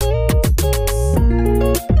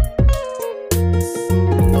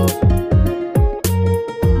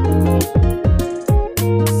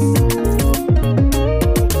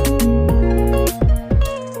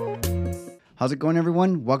How's it going,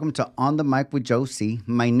 everyone? Welcome to On the Mic with Josie.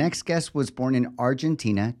 My next guest was born in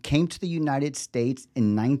Argentina, came to the United States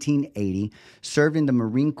in 1980, served in the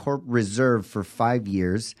Marine Corps Reserve for 5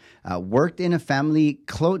 years, worked in a family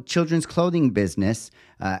children's clothing business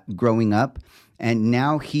growing up, and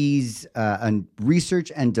now he's a research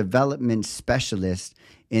and development specialist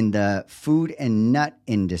in the food and nut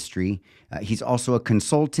industry. He's also a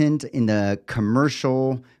consultant in the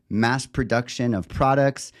commercial mass production of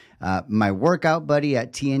products, my workout buddy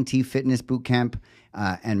at TNT Fitness Bootcamp,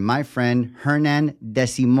 and my friend Hernan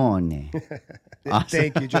Desimone. Awesome.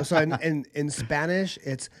 Thank you, Joe. So in Spanish,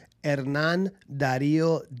 it's Hernan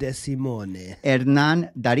Dario Desimone. Hernan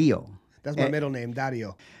Dario. That's my middle name,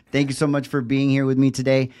 Dario. Thank you so much for being here with me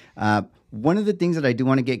today. One of the things that I do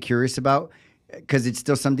want to get curious about, because it's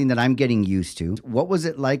still something that I'm getting used to. What was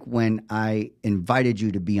it like when I invited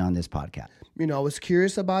you to be on this podcast? You know, I was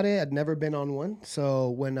curious about it. I'd never been on one.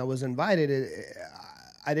 So when I was invited,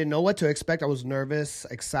 I didn't know what to expect. I was nervous,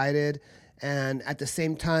 excited, and at the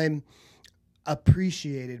same time,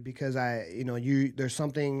 appreciated because there's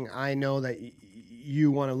something I know that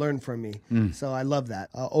you want to learn from me. So I love that.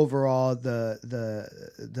 Overall,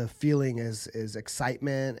 the feeling is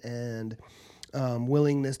excitement and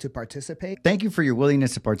willingness to participate. Thank you for your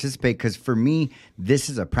willingness to participate, because for me, this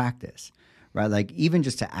is a practice, right? Like, even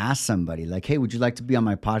just to ask somebody, like, hey, would you like to be on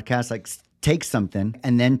my podcast? Like, take something,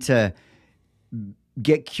 and then to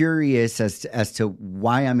get curious as to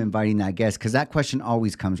why I'm inviting that guest, because that question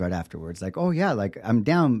always comes right afterwards. Like, oh yeah, like I'm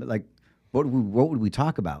down, but like, what would we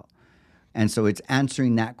talk about? And so it's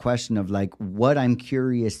answering that question of like what I'm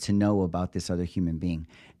curious to know about this other human being.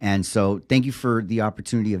 And so thank you for the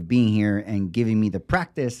opportunity of being here and giving me the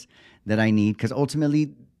practice that I need, because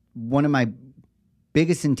ultimately one of my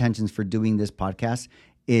biggest intentions for doing this podcast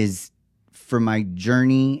is for my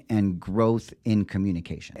journey and growth in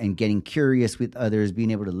communication and getting curious with others, being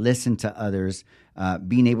able to listen to others,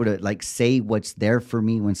 being able to like say what's there for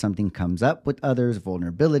me when something comes up with others,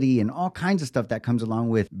 vulnerability and all kinds of stuff that comes along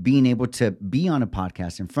with being able to be on a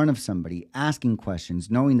podcast in front of somebody, asking questions,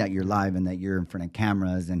 knowing that you're live and that you're in front of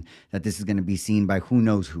cameras and that this is going to be seen by who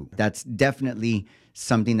knows who. That's definitely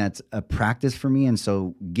something that's a practice for me. And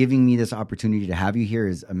so giving me this opportunity to have you here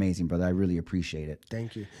is amazing, brother. I really appreciate it.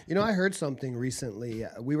 Thank you. You know, I heard something recently.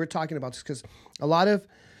 We were talking about this because a lot of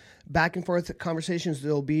back and forth conversations,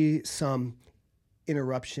 there'll be some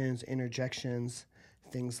interruptions, interjections,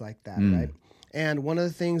 things like that, right? And one of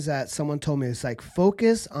the things that someone told me is like,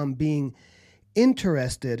 focus on being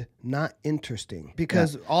interested, not interesting,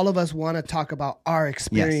 because all of us want to talk about our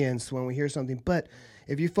experience when we hear something. But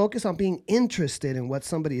if you focus on being interested in what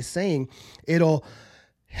somebody is saying, it'll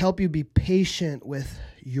help you be patient with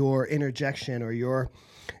your interjection or your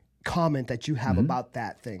comment that you have about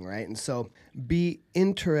that thing, right? And so be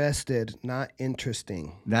interested, not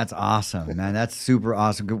interesting. That's awesome, man. That's super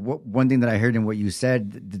awesome. One thing that I heard in what you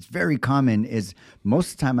said that's very common is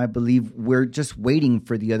most of the time I believe we're just waiting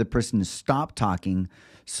for the other person to stop talking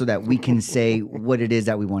so that we can say what it is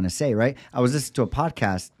that we want to say, right? I was listening to a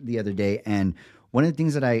podcast the other day, and one of the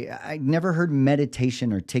things that I never heard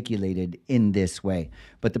meditation articulated in this way,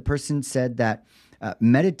 but the person said that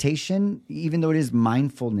meditation, even though it is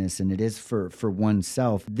mindfulness and it is for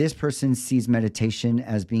oneself, this person sees meditation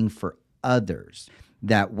as being for others.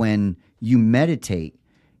 That when you meditate,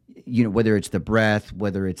 you know, whether it's the breath,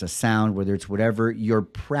 whether it's a sound, whether it's whatever, you're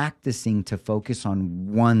practicing to focus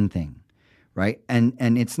on one thing, right? And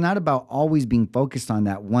it's not about always being focused on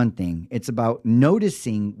that one thing. It's about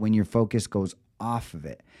noticing when your focus goes off of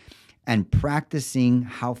it and practicing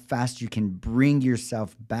how fast you can bring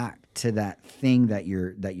yourself back to that thing that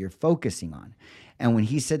you're focusing on. And when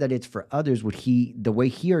he said that it's for others, the way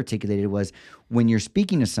he articulated it was when you're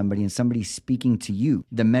speaking to somebody and somebody's speaking to you,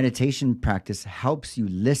 the meditation practice helps you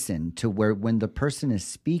listen to where when the person is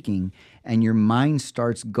speaking and your mind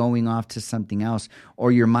starts going off to something else,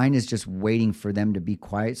 or your mind is just waiting for them to be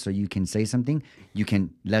quiet so you can say something, you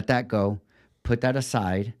can let that go, put that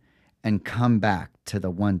aside, and come back to the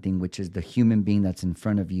one thing, which is the human being that's in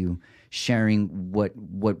front of you, sharing what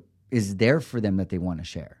is there for them that they want to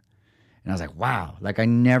share. And I was like, wow, like I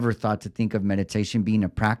never thought to think of meditation being a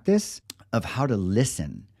practice of how to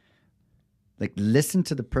listen. Like listen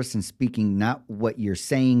to the person speaking, not what you're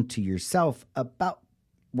saying to yourself about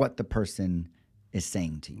what the person is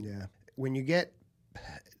saying to you. Yeah. When you get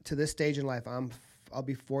to this stage in life, I'll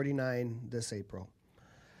be 49 this April.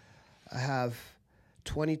 I have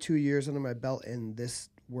 22 years under my belt in this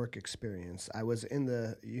work experience. I was in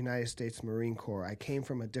the United States Marine Corps. I came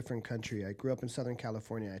from a different country. I grew up in Southern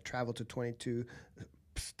California. I traveled to 22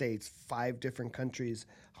 states, 5 different countries,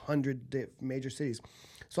 100 major cities.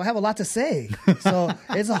 So I have a lot to say. So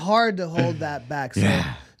it's hard to hold that back. So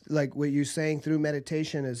Yeah. like what you're saying through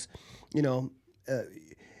meditation is, you know,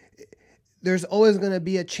 there's always going to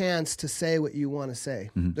be a chance to say what you want to say.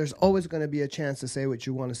 There's always going to be a chance to say what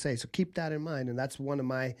you want to say. So keep that in mind. And that's one of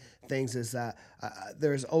my things is that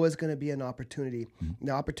there's always going to be an opportunity.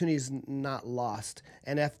 The opportunity is not lost.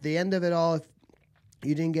 And at the end of it all, if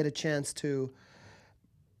you didn't get a chance to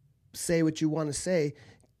say what you want to say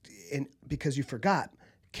because you forgot,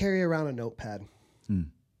 carry around a notepad.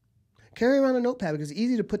 Carry around a notepad because it's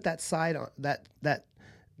easy to put that side on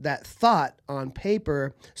that thought on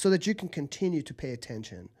paper so that you can continue to pay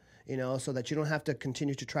attention, you know, so that you don't have to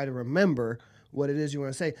continue to try to remember what it is you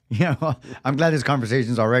want to say. Yeah, well, I'm glad this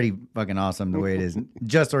conversation is already fucking awesome the way it is,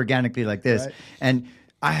 just organically like this. Right. And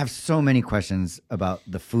I have so many questions about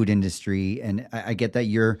the food industry, and I get that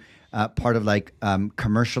you're part of like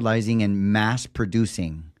commercializing and mass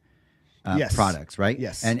producing Yes. products, right?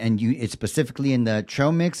 Yes. And you it's specifically in the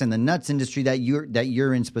trail mix and the nuts industry that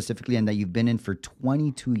you're in specifically, and that you've been in for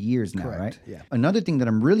 22 years now, Correct. right? Yeah. Another thing that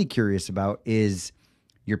I'm really curious about is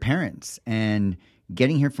your parents and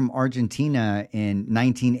getting here from Argentina in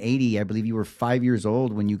 1980. I believe you were 5 years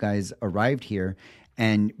old when you guys arrived here.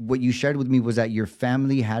 And what you shared with me was that your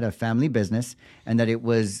family had a family business and that it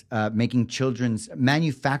was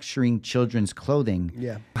manufacturing children's clothing.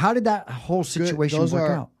 Yeah. How did that whole situation Those work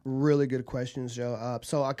are out? really good questions, Joe.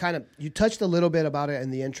 So you touched a little bit about it in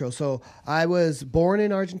the intro. So I was born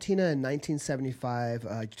in Argentina in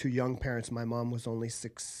 1975 to young parents. My mom was only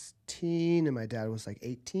 16 and my dad was like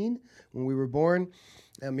 18 when we were born.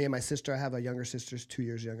 Me and my sister, I have a younger sister, who's 2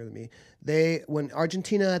 years younger than me. When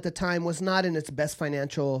Argentina at the time was not in its best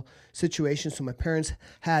financial situation, so my parents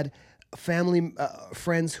had family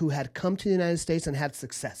friends who had come to the United States and had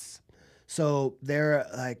success. So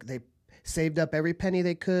they saved up every penny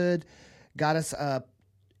they could, got us a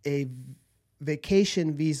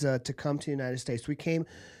vacation visa to come to the United States. We came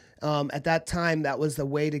at that time. That was the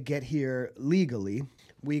way to get here legally.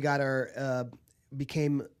 We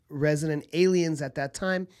became resident aliens at that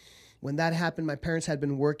time. When that happened, my parents had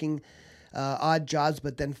been working odd jobs,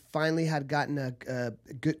 but then finally had gotten a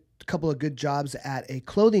couple of good jobs at a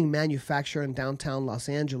clothing manufacturer in downtown Los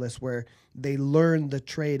Angeles, where they learned the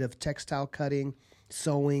trade of textile cutting,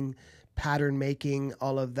 sewing, pattern making,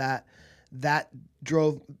 all of that. That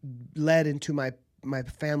led into my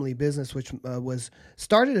family business, which was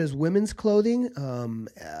started as women's clothing,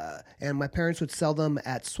 and my parents would sell them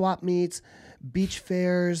at swap meets, beach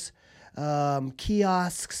fairs,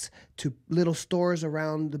 kiosks, to little stores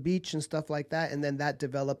around the beach and stuff like that. And then that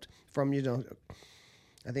developed from,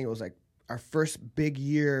 I think it was like our first big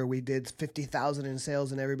year, we did 50,000 in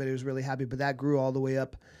sales and everybody was really happy, but that grew all the way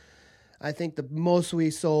up. I think the most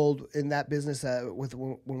we sold in that business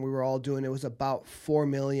when we were all doing it was about $4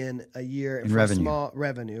 million a year in revenue. Small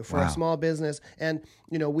revenue for Wow. a small business. And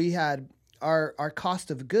we had our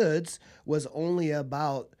cost of goods was only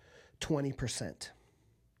about 20%.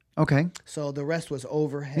 Okay. So the rest was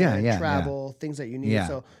overhead, travel, things that you needed.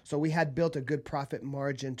 Yeah. So we had built a good profit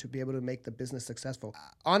margin to be able to make the business successful.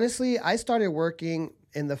 Honestly, I started working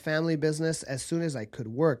in the family business as soon as I could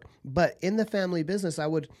work. But in the family business, I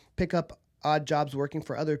would pick up odd jobs working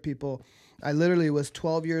for other people. I literally was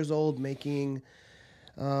 12 years old making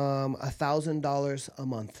 $1,000 a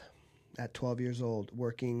month at 12 years old,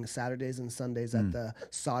 working Saturdays and Sundays at the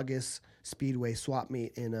Saugus Speedway swap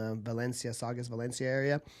meet in Saugus, Valencia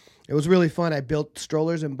area. It was really fun. I built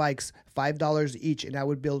strollers and bikes, $5 each, and I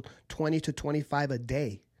would build 20 to 25 a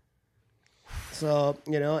day. So,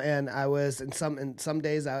 and I was in some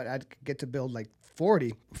days I'd get to build like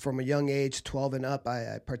 40 from a young age, 12 and up.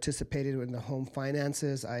 I participated in the home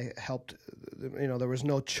finances. I helped, there was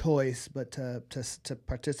no choice but to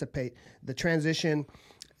participate. The transition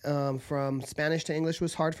from Spanish to English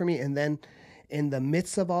was hard for me. And then in the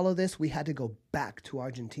midst of all of this, we had to go back to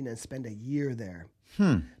Argentina and spend a year there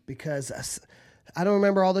because I don't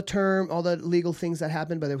remember all the legal things that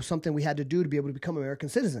happened, but there was something we had to do to be able to become American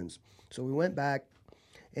citizens. So we went back,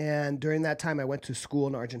 and during that time, I went to school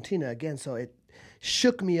in Argentina again. So it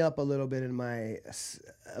shook me up a little bit in my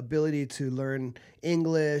ability to learn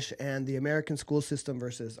English and the American school system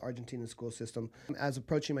versus Argentinian school system. As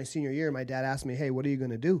approaching my senior year, my dad asked me, "Hey, what are you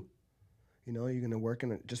going to do? Are you going to work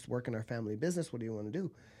in our family business? What do you want to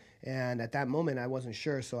do?" And at that moment, I wasn't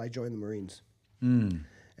sure, so I joined the Marines. And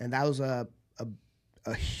that was a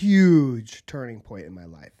huge turning point in my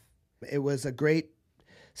life. It was a great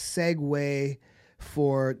segue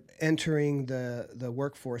for entering the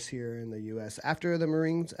workforce here in the U.S. After the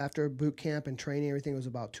Marines, after boot camp and training, everything was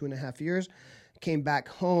about 2.5 years. came back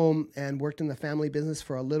home and worked in the family business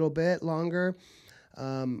for a little bit longer.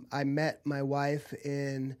 I met my wife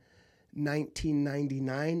in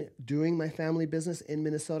 1999 doing my family business in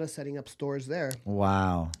Minnesota, setting up stores there.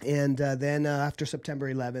 Wow. And then after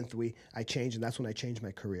September 11th, I changed, and that's when I changed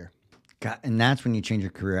my career. And that's when you changed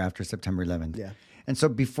your career after September 11th. Yeah. And so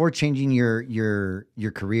before changing your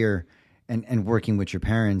career and working with your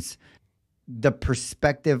parents, the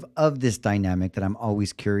perspective of this dynamic that I'm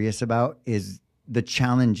always curious about is the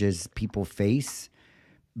challenges people face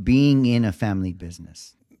being in a family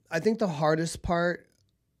business. I think the hardest part,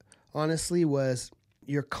 honestly, was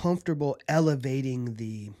you're comfortable elevating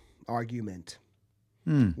the argument.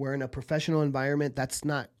 Where in a professional environment, that's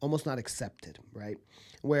almost not accepted, right?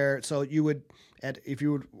 So if you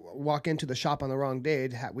would walk into the shop on the wrong day,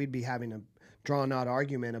 we'd be having a drawn out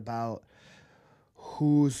argument about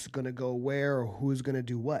who's going to go where or who's going to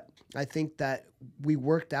do what. I think that we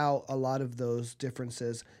worked out a lot of those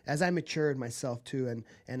differences. As I matured myself too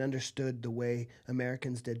and understood the way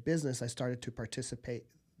Americans did business, I started to participate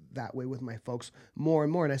that way with my folks more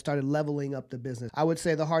and more, and I started leveling up the business. I would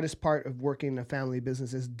say the hardest part of working in a family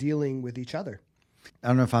business is dealing with each other. I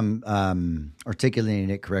don't know if I'm articulating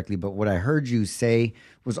it correctly, but what I heard you say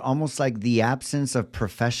was almost like the absence of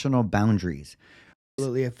professional boundaries.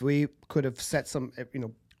 Absolutely. If we could have set some,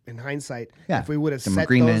 in hindsight, Yeah, if we would have some set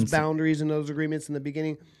agreements. those boundaries and those agreements in the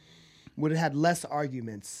beginning, would have had less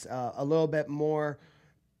arguments, a little bit more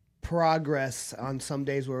progress on some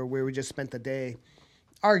days where we just spent the day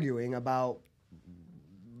arguing about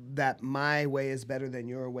that my way is better than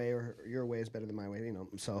your way or your way is better than my way,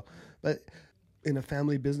 So, but in a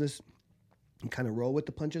family business, you kind of roll with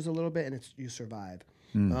the punches a little bit, and you survive.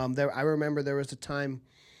 I remember there was a time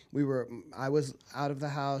I was out of the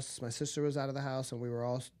house, my sister was out of the house, and we were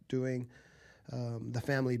all doing the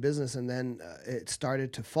family business, and then it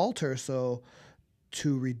started to falter. So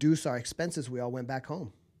to reduce our expenses, we all went back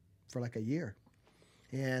home for like a year.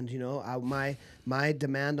 And, my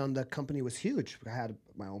demand on the company was huge. I had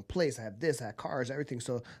my own place. I had this, I had cars, everything.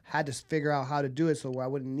 So I had to figure out how to do it so I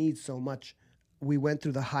wouldn't need so much. We went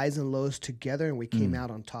through the highs and lows together, and we came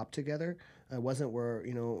out on top together. It wasn't where,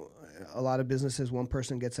 a lot of businesses, one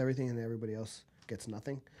person gets everything and everybody else gets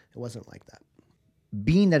nothing. It wasn't like that.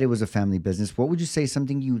 Being that it was a family business, what would you say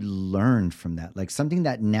something you learned from that? Like something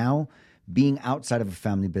that now, being outside of a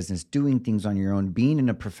family business, doing things on your own, being in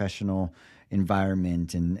a professional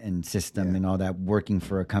environment and system and all that, working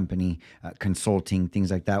for a company, consulting,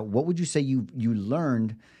 things like that. What would you say you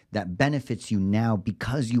learned that benefits you now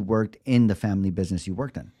because you worked in the family business you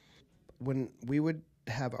worked in? When we would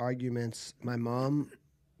have arguments, my mom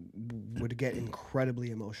would get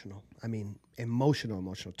incredibly emotional. I mean,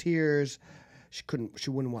 emotional tears. She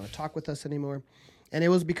wouldn't want to talk with us anymore. And it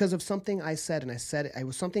was because of something I said, and I said it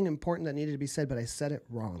was something important that needed to be said, but I said it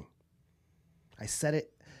wrong. I said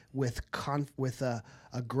it with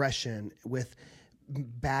aggression, with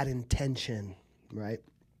bad intention, right?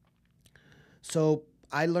 So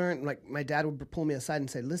I learned, like, my dad would pull me aside and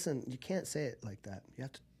say, listen, you can't say it like that. You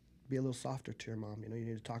have to be a little softer to your mom. You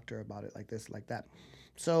need to talk to her about it like this, like that.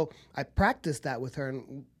 So I practiced that with her,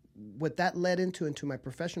 and what that led into my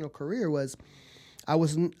professional career was I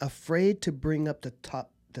wasn't afraid to bring up the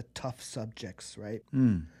tough subjects, right?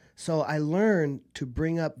 So I learned to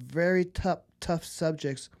bring up very tough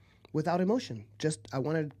subjects without emotion. Just I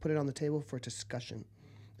wanted to put it on the table for discussion.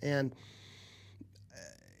 And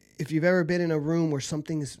if you've ever been in a room where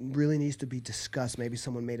something really needs to be discussed, maybe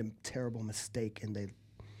someone made a terrible mistake and they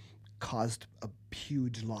caused a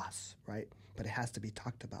huge loss, right? But it has to be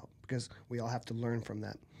talked about because we all have to learn from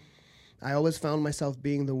that. I always found myself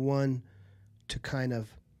being the one to kind of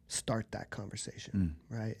start that conversation,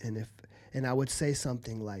 right? And I would say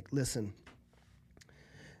something like, listen,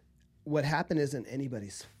 what happened isn't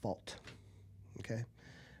anybody's fault, okay?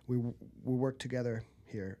 We work together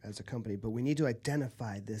here as a company, but we need to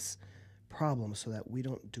identify this problem so that we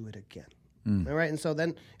don't do it again. All right, and so then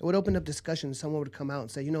it would open up discussion. Someone would come out and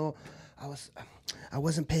say, I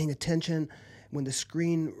wasn't paying attention when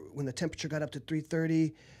the temperature got up to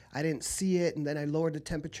 330. I didn't see it, and then I lowered the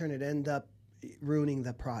temperature, and it ended up ruining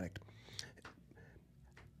the product.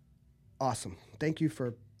 Awesome. Thank you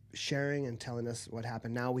for sharing and telling us what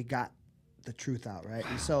happened. Now we got the truth out, right?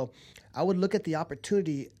 And so I would look at the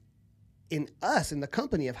opportunity in the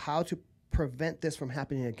company, of how to prevent this from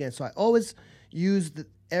happening again. So I always use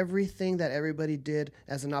everything that everybody did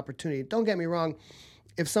as an opportunity. Don't get me wrong.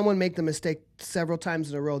 If someone made the mistake several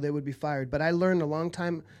times in a row, they would be fired. But I learned a long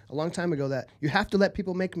time ago that you have to let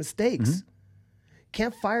people make mistakes.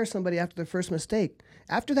 can't fire somebody after their first mistake.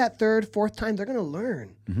 After that third, fourth time, they're going to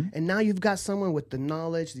learn. And now you've got someone with the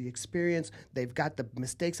knowledge, the experience. They've got the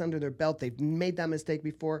mistakes under their belt. They've made that mistake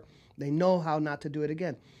before. They know how not to do it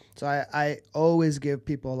again. So I always give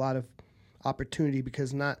people a lot of opportunity,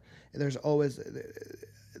 because there's always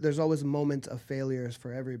moments of failures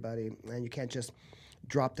for everybody, and you can't just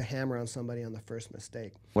drop the hammer on somebody on the first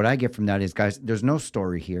mistake. What I get from that is, guys, there's no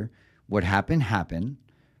story here. What happened, happened.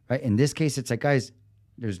 Right? In this case, it's like, guys,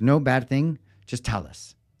 there's no bad thing. Just tell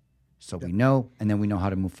us. So we know, and then we know how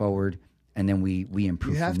to move forward, and then we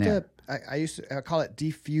improve from there. I call it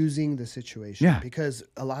defusing the situation. Yeah. Because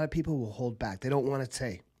a lot of people will hold back. They don't want to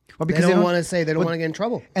say. Well, because they don't want to say. They don't want to get in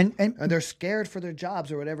trouble. And they're scared for their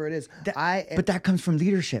jobs or whatever it is. But that comes from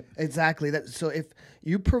leadership. Exactly. So if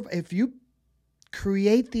you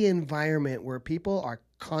create the environment where people are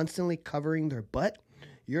constantly covering their butt,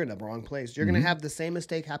 you're in the wrong place. You're going to have the same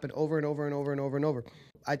mistake happen over and over and over and over and over.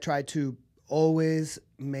 I try to always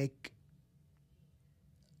make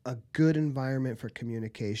a good environment for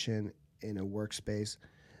communication in a workspace.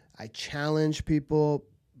 I challenge people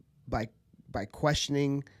by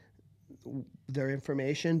questioning their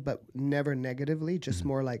information, but never negatively, just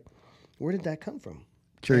more like, where did that come from?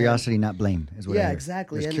 Curiosity, not blame, is what I hear.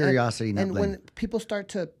 Exactly. There's curiosity, not blame. And when people start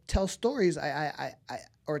to tell stories,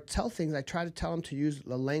 or tell things, I try to tell them to use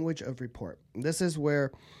the language of report. And this is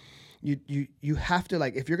where you have to,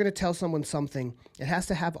 like, if you're going to tell someone something, it has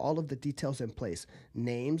to have all of the details in place.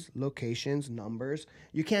 Names, locations, numbers.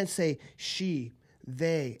 You can't say she,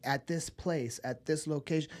 they, at this place, at this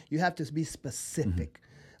location. You have to be specific.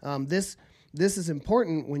 This is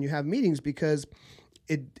important when you have meetings, because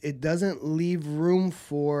it doesn't leave room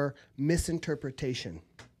for misinterpretation.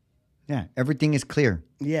 Yeah, everything is clear.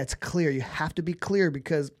 Yeah, it's clear. You have to be clear,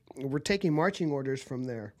 because we're taking marching orders from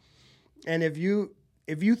there. And if you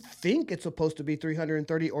think it's supposed to be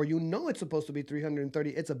 330, or it's supposed to be 330,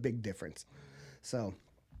 it's a big difference. So,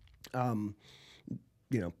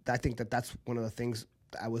 I think that's one of the things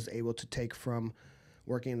I was able to take from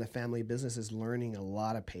working in the family business, is learning a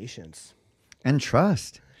lot of patience and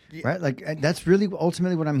trust. Yeah. Right? Like, that's really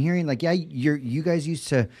ultimately what I'm hearing. Like, yeah, you guys used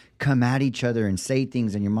to come at each other and say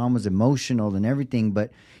things, and your mom was emotional and everything,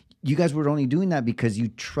 but you guys were only doing that because you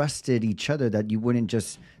trusted each other, that you wouldn't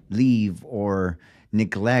just leave or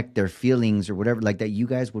neglect their feelings or whatever, like that you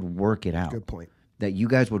guys would work it out. Good point. That you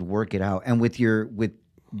guys would work it out. And with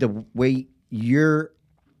the way you're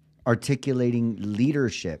articulating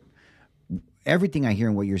leadership, everything I hear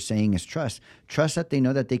and what you're saying is trust. Trust that they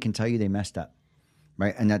know that they can tell you they messed up,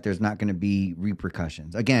 right? And that there's not going to be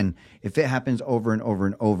repercussions. Again, if it happens over and over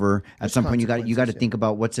and over, at some point you got to think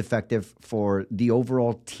about what's effective for the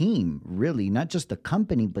overall team, really, not just the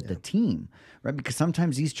company, but the team, right? Because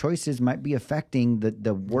sometimes these choices might be affecting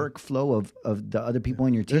the workflow of the other people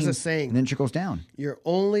in your team. There's a saying, and then it trickles down. You're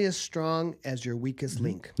only as strong as your weakest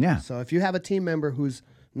link. Yeah. So if you have a team member who's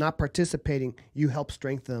not participating, you help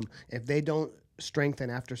strengthen them. If they don't strengthen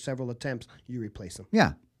after several attempts, you replace them.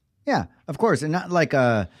 Yeah. Yeah, of course, and not like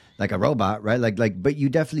a robot, right? Like, but you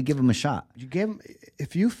definitely give them a shot. You give them,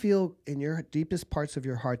 if you feel in your deepest parts of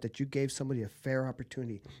your heart that you gave somebody a fair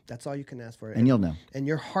opportunity, that's all you can ask for. And you'll know. And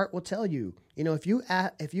your heart will tell you. If you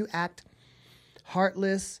act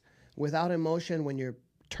heartless, without emotion, when you're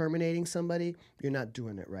terminating somebody, you're not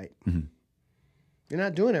doing it right. Mm-hmm. You're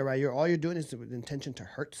not doing it right. All you're doing is with the intention to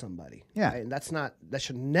hurt somebody. Yeah, right? And that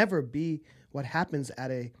should never be what happens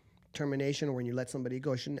at a termination, or when you let somebody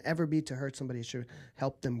go. It shouldn't ever be to hurt somebody. It should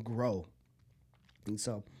help them grow. And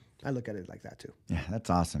so I look at it like that too. Yeah, that's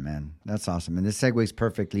awesome, man. That's awesome. And this segues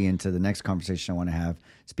perfectly into the next conversation I want to have.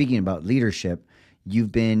 Speaking about leadership,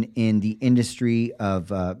 you've been in the industry of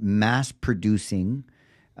mass producing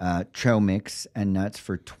trail mix and nuts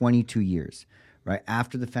for 22 years, right?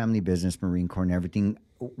 After the family business, Marine Corps and everything.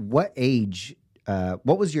 What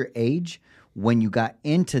was your age when you got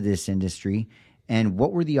into this industry? And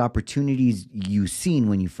what were the opportunities you seen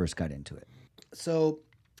when you first got into it? So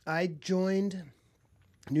I joined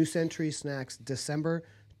New Century Snacks December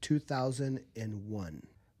 2001,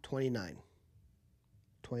 29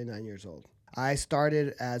 years old. I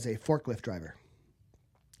started as a forklift driver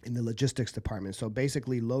in the logistics department, so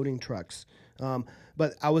basically loading trucks.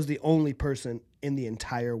 But I was the only person in the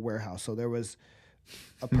entire warehouse. So there was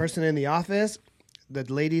a person in the office, the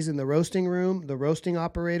ladies in the roasting room, the roasting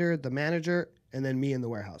operator, the manager, and then me in the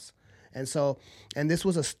warehouse. And this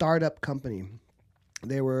was a startup company.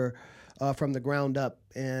 They were from the ground up.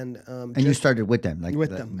 And you started with them, like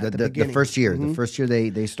with them at the beginning. The first year. The first year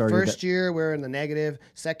they started. First year we were in the negative.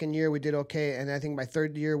 Second year we did okay, and I think by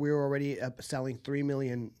third year we were already selling $3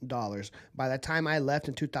 million. By the time I left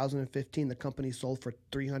in 2015, the company sold for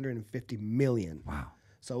 $350 million. Wow.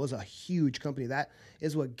 So it was a huge company. That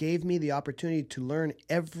is what gave me the opportunity to learn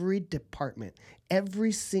every department,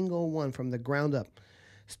 every single one from the ground up,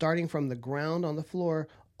 starting from the ground on the floor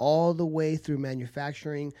all the way through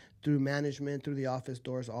manufacturing, through management, through the office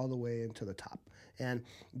doors, all the way into the top. And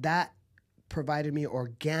that provided me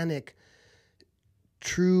organic,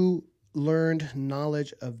 true learned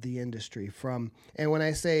knowledge of the industry. And when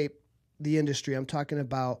I say the industry, I'm talking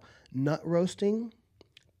about nut roasting,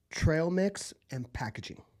 trail mix, and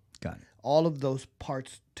packaging. Got it. All of those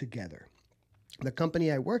parts together. The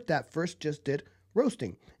company I worked at first just did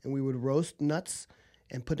roasting, and we would roast nuts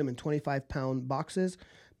and put them in 25-pound boxes,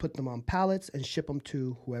 put them on pallets, and ship them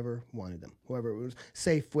to whoever wanted them, whoever it was,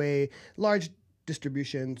 Safeway, large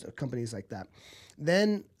distributions, companies like that.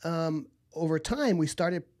 Then over time, we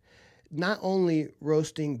started not only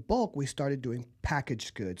roasting bulk, we started doing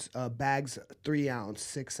packaged goods, bags, 3 ounce,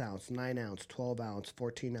 6 ounce, 9 ounce, 12 ounce,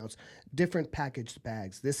 14 ounce, different packaged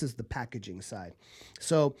bags. This is the packaging side.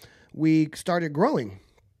 So we started growing,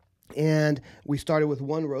 and we started with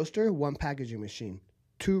 1 roaster, 1 packaging machine,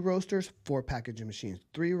 2 roasters, 4 packaging machines,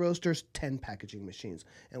 3 roasters, 10 packaging machines.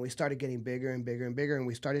 And we started getting bigger and bigger and bigger, and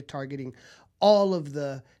we started targeting all of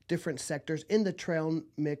the different sectors in the trail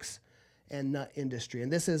mix and nut industry.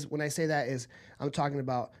 And this is, when I say that, is I'm talking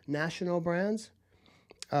about national brands,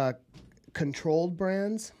 controlled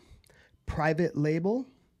brands, private label,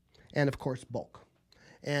 and of course bulk.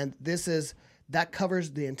 And that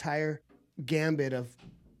covers the entire gambit of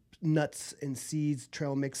nuts and seeds,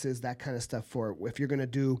 trail mixes, that kind of stuff. For if you're going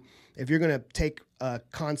to take a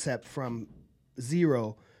concept from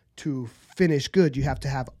zero to finished good, you have to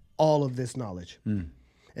have all of this knowledge.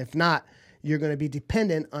 If not, you're going to be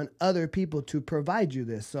dependent on other people to provide you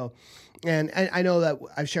this. So, and I know that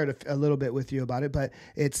I've shared a little bit with you about it, but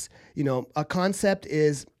it's, a concept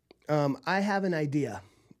is, I have an idea.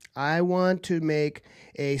 I want to make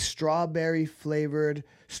a strawberry flavored,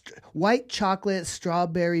 white chocolate,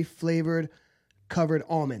 strawberry flavored covered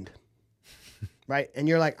almond, right? And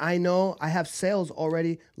you're like, I know I have sales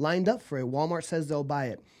already lined up for it. Walmart says they'll buy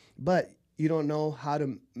it, but you don't know how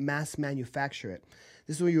to mass manufacture it.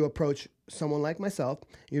 This is where you approach someone like myself.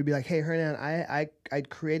 You'd be like, hey, Hernan, I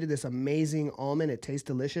created this amazing almond. It tastes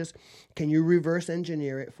delicious. Can you reverse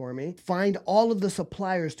engineer it for me? Find all of the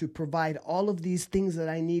suppliers to provide all of these things that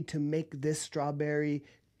I need to make this strawberry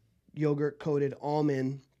yogurt-coated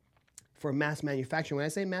almond for mass manufacturing. When I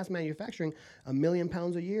say mass manufacturing, 1 million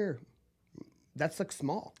pounds a year, that's like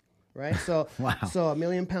small. Right. So, wow. So 1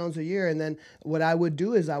 million pounds a year. And then what I would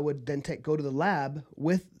do is I would then go to the lab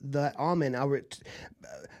with the almond. I would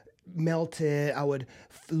melt it. I would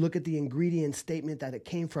look at the ingredient statement that it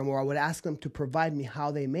came from, or I would ask them to provide me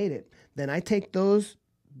how they made it. Then I take the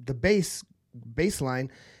baseline,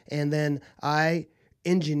 and then I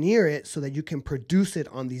engineer it so that you can produce it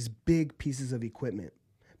on these big pieces of equipment,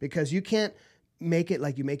 because you can't make it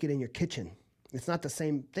like you make it in your kitchen. It's not the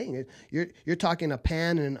same thing. You're talking a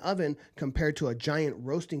pan and an oven compared to a giant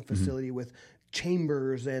roasting facility with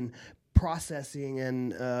chambers and processing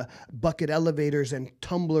and bucket elevators and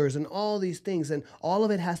tumblers and all these things. And all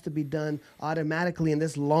of it has to be done automatically in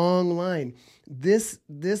this long line. This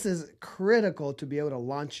is critical to be able to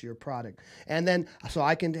launch your product. And then, so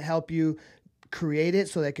I can help you create it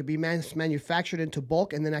so that it can be manufactured into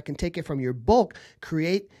bulk. And then I can take it from your bulk,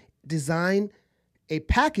 design a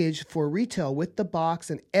package for retail with the box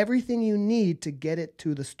and everything you need to get it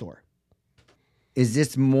to the store. Is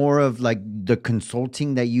this more of like the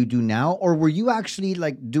consulting that you do now, or were you actually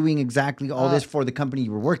like doing exactly all this for the company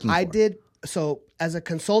you were working for? I did. So as a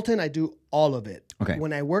consultant, I do all of it. Okay.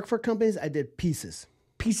 When I work for companies, I did pieces.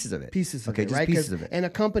 Pieces of it. Pieces of okay, it, just right? pieces of it. In a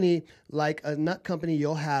company, like a nut company,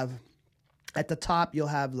 you'll have, at the top, you'll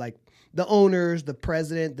have like the owners, the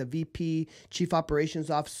president, the VP, chief operations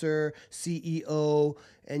officer, CEO,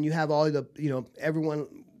 and you have all the,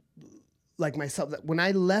 everyone like myself. When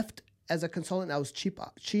I left as a consultant, I was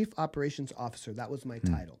chief operations officer. That was my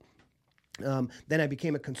title. Then I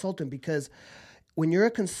became a consultant, because when you're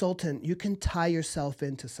a consultant, you can tie yourself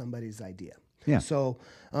into somebody's idea. Yeah. So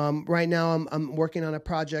right now I'm working on a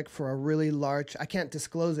project for a really large, I can't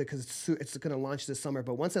disclose it because it's going to launch this summer,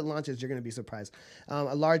 but once it launches, you're going to be surprised.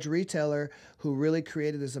 A large retailer who really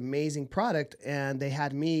created this amazing product, and they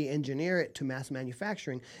had me engineer it to mass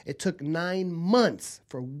manufacturing. It took 9 months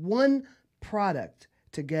for one product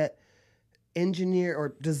to get engineered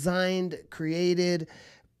or designed, created,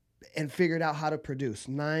 and figured out how to produce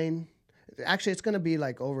actually it's going to be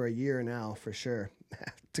like over a year now for sure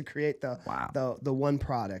to create the one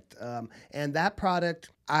product. And that product,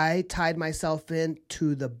 I tied myself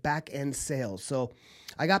into the back end sales. So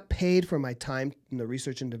I got paid for my time in the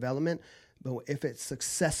research and development, but if it's a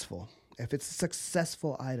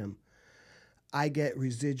successful item, I get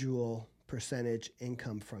residual percentage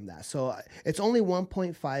income from that. So it's only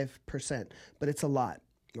 1.5%, but it's a lot,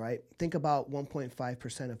 right? Think about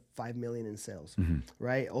 1.5% of 5 million in sales,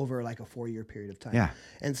 right? Over like a 4-year period of time. Yeah.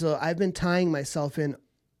 And so I've been tying myself in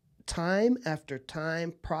time after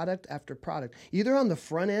time, product after product, either on the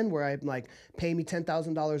front end where I'm like, pay me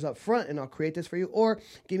 $10,000 up front and I'll create this for you, or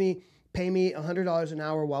pay me $100 an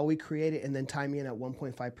hour while we create it and then tie me in at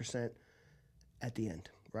 1.5% at the end.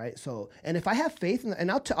 Right. So, and if I have faith in that, and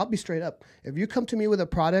I'll be straight up, if you come to me with a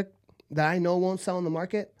product that I know won't sell in the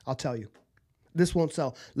market, I'll tell you, this won't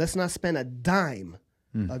sell. Let's not spend a dime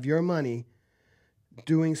of your money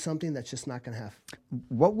doing something that's just not going to have.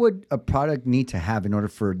 What would a product need to have in order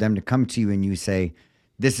for them to come to you and you say,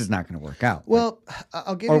 this is not going to work out? Well,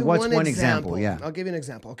 I'll give you one example. Yeah. I'll give you an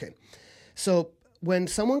example. Okay. So when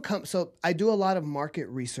someone comes, so I do a lot of market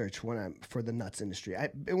research when I'm for the nuts industry.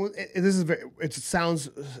 It sounds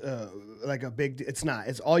like a big. It's not.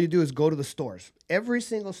 It's all you do is go to the stores. Every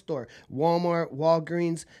single store: Walmart,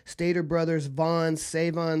 Walgreens, Stater Brothers, Vons,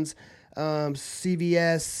 Save-Ons,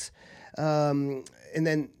 CVS, and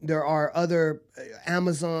then there are other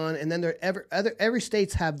Amazon, and then every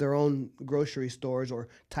states have their own grocery stores or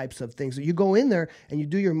types of things. So you go in there and you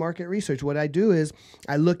do your market research. What I do is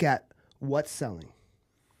I look at what's selling,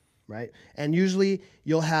 right? And usually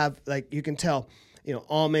you'll have, like, you can tell,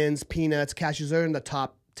 almonds, peanuts, cashews, they're in the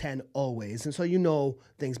top 10 always. And so you know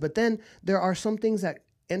things. But then there are some things that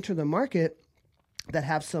enter the market that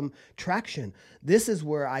have some traction. This is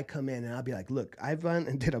where I come in and I'll be like, look, I've run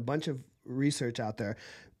and did a bunch of research out there.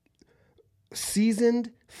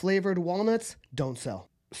 Seasoned flavored walnuts don't sell.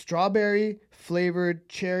 Strawberry flavored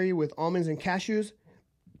cherry with almonds and cashews,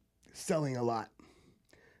 selling a lot.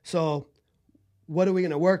 So what are we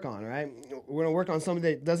going to work on, right? We're going to work on something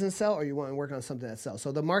that doesn't sell, or you want to work on something that sells.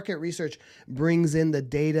 So the market research brings in the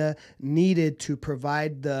data needed to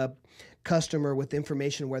provide the customer with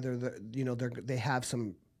information whether they have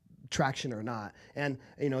some traction or not. And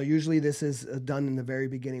usually this is done in the very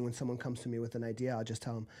beginning when someone comes to me with an idea. I'll just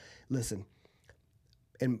tell them, listen,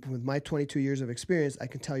 and with my 22 years of experience, I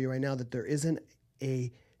can tell you right now that there isn't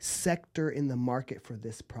a sector in the market for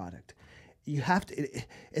this product. You have to,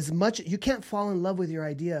 you can't fall in love with your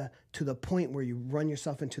idea to the point where you run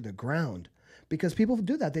yourself into the ground, because people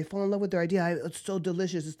do that. They fall in love with their idea. It's so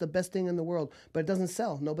delicious. It's the best thing in the world, but it doesn't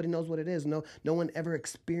sell. Nobody knows what it is. No one ever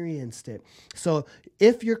experienced it. So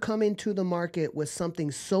if you're coming to the market with something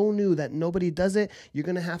so new that nobody does it, you're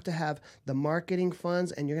going to have the marketing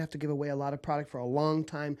funds, and you're going to have to give away a lot of product for a long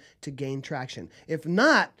time to gain traction. If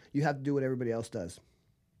not, you have to do what everybody else does.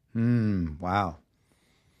 Wow.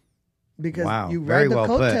 Because you ride the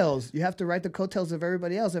coattails. You have to ride the coattails of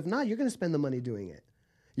everybody else. If not, you're going to spend the money doing it.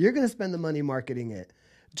 You're going to spend the money marketing it.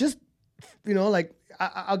 Just, like,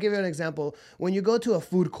 I'll give you an example. When you go to a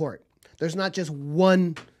food court, there's not just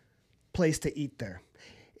one place to eat there.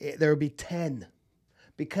 There will be 10,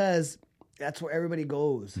 because that's where everybody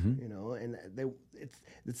goes, and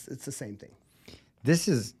it's the same thing. This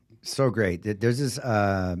is so great. There's this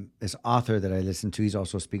author that I listen to. He's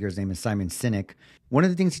also a speaker. His name is Simon Sinek. One of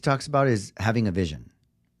the things he talks about is having a vision,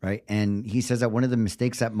 right? And he says that one of the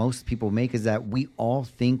mistakes that most people make is that we all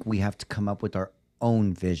think we have to come up with our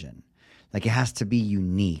own vision. Like, it has to be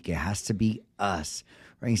unique. It has to be us,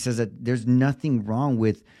 right? He says that there's nothing wrong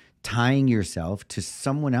with tying yourself to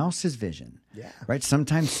someone else's vision, right?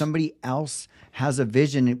 Sometimes somebody else has a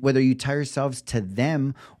vision, whether you tie yourselves to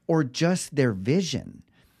them or just their vision,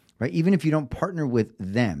 right? Even if you don't partner with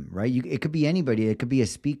them, right? It could be anybody. It could be a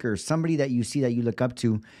speaker, somebody that you see that you look up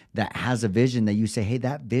to that has a vision that you say, hey,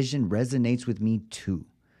 that vision resonates with me too.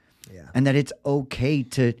 Yeah. And that it's okay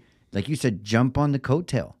to, like you said, jump on the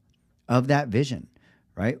coattail of that vision,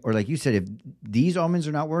 right? Or like you said, if these almonds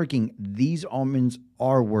are not working, these almonds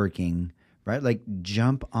are working, right? Like,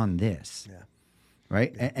 jump on this,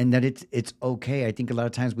 right? Yeah. And that it's okay. I think a lot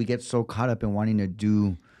of times we get so caught up in wanting to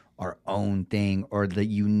do our own thing or the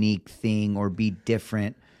unique thing or be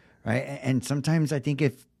different, right? And sometimes I think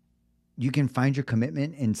if you can find your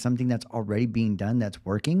commitment in something that's already being done, that's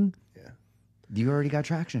working, you already got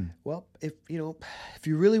traction. Well, if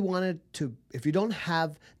you really wanted to, if you don't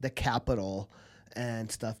have the capital and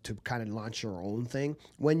stuff to kind of launch your own thing,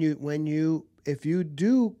 if you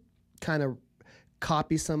do kind of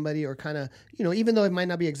copy somebody or kind of, even though it might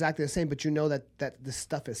not be exactly the same, but that this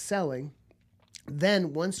stuff is selling.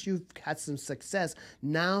 Then once you've had some success,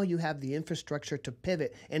 now you have the infrastructure to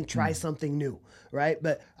pivot and try something new, right?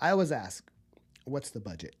 But I always ask, what's the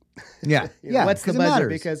budget? Yeah. What's the budget? Matters.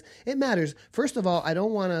 Because it matters. First of all, I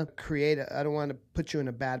don't want to put you in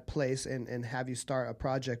a bad place and have you start a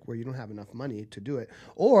project where you don't have enough money to do it.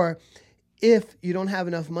 Or if you don't have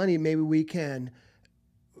enough money, maybe we can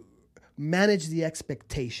manage the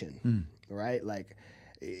expectation, right? Like,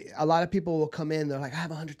 a lot of people will come in, they're like, I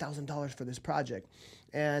have $100,000 for this project.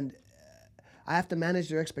 And I have to manage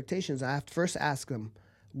their expectations. I have to first ask them,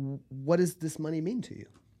 what does this money mean to you?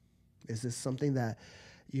 Is this something that,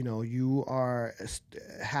 you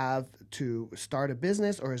have to start a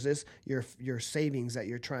business, or is this your savings that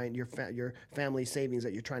you're trying, your family savings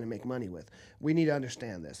that you're trying to make money with? We need to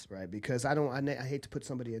understand this, right? Because I hate to put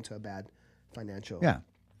somebody into a bad financial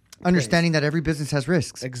understanding that every business has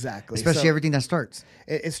risks. Exactly. Especially everything that starts.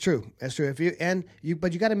 It's true. It's true.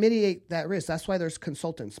 But you got to mitigate that risk. That's why there's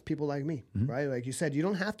consultants, people like me, right? Like you said, you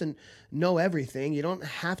don't have to know everything. You don't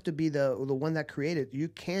have to be the one that created. You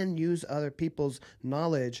can use other people's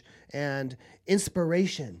knowledge and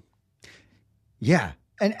inspiration. Yeah.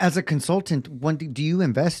 And as a consultant, do you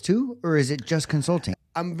invest too, or is it just consulting?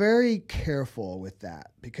 I'm very careful with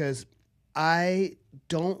that because I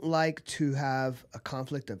don't like to have a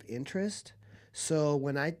conflict of interest. So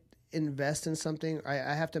when I invest in something, I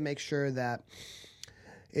have to make sure that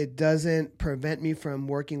it doesn't prevent me from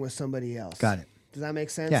working with somebody else. Got it. Does that make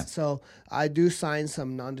sense? Yeah. So I do sign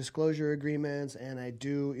some non-disclosure agreements, and I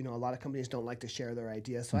do, a lot of companies don't like to share their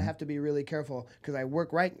ideas. So I have to be really careful because I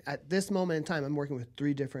work right at this moment in time. I'm working with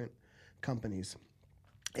 3 different companies,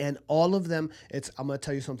 and all of them, I'm going to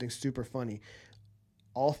tell you something super funny.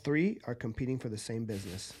 All 3 are competing for the same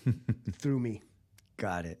business through me.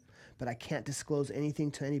 Got it. But I can't disclose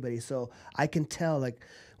anything to anybody. So I can tell, like,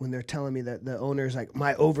 when they're telling me that the owner's like,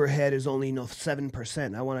 my overhead is only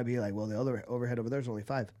 7%. I want to be like, well, the other overhead over there is only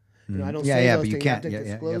 5. I don't say those but you things. can't. I have to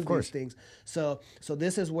disclose of course. these things. So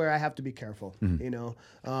this is where I have to be careful,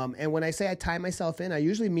 And when I say I tie myself in, I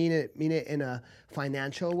usually mean it in a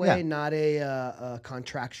financial way, not a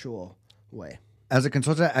contractual way. As a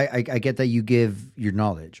consultant, I get that you give your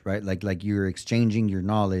knowledge, right? Like you're exchanging your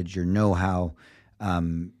knowledge, your know-how,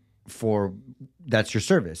 that's your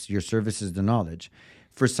service. Your service is the knowledge.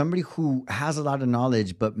 For somebody who has a lot of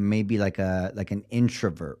knowledge, but maybe like an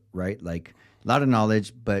introvert, right? Like a lot of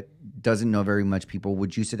knowledge, but doesn't know very much people.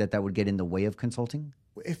 Would you say that would get in the way of consulting?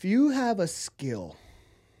 If you have a skill,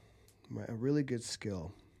 right, a really good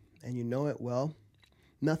skill, and you know it well,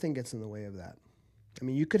 nothing gets in the way of that. I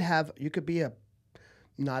mean, you could be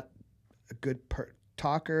not a good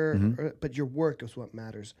talker, but your work is what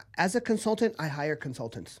matters. As a consultant, I hire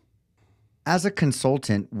consultants. As a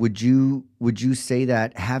consultant, would you say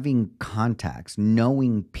that having contacts,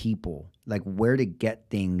 knowing people, like where to get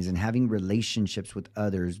things and having relationships with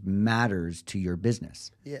others matters to your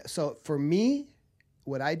business? Yeah. So for me,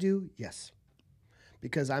 what I do, yes,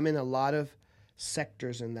 because I'm in a lot of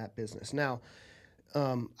sectors in that business. Now,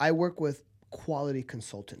 I work with quality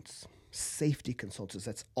consultants, safety consultants.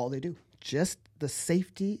 That's all they do. Just the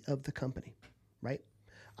safety of the company, right?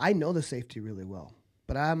 I know the safety really well,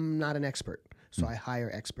 but I'm not an expert. So I hire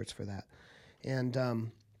experts for that.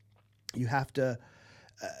 And you have to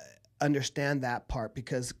understand that part,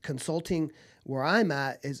 because consulting where I'm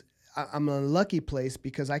at is I'm in a lucky place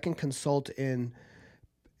because I can consult in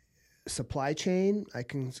supply chain. I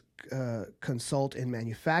can consult in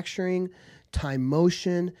manufacturing, time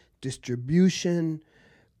motion, distribution,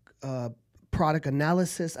 product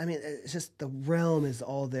analysis. I mean, it's just the realm is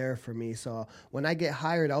all there for me. So when I get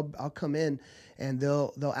hired, I'll come in and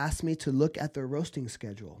they'll ask me to look at their roasting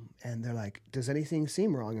schedule, and they're like, "Does anything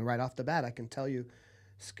seem wrong?" And right off the bat, I can tell you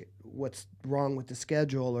what's wrong with the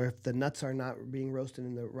schedule, or if the nuts are not being roasted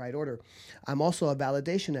in the right order. I'm also a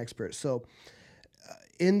validation expert. So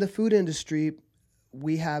in the food industry,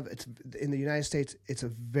 in the United States, it's a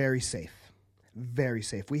very safe.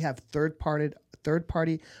 We have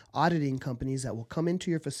third-party auditing companies that will come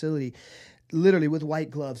into your facility literally with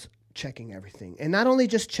white gloves checking everything. And not only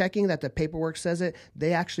just checking that the paperwork says it,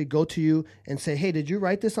 they actually go to you and say, "Hey, did you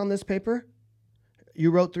write this on this paper?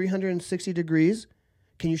 You wrote 360 degrees.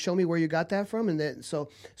 Can you show me where you got that from?" And then so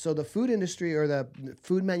the food industry, or the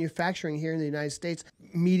food manufacturing here in the United States,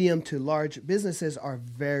 medium to large businesses are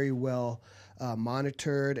very well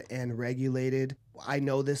monitored and regulated. I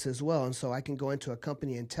know this as well, and so I can go into a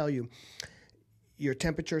company and tell you, your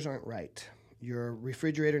temperatures aren't right. Your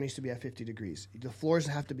refrigerator needs to be at 50 degrees. The floors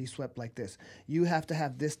have to be swept like this. You have to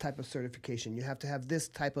have this type of certification. You have to have this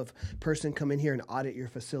type of person come in here and audit your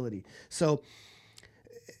facility. So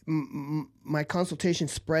my consultation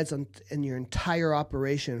spreads in your entire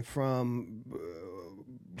operation from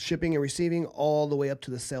shipping and receiving all the way up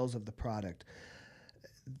to the sales of the product.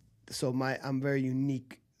 So I'm very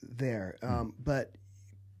unique there. But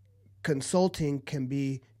consulting can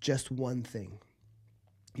be just one thing.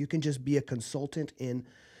 You can just be a consultant in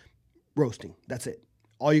roasting. That's it.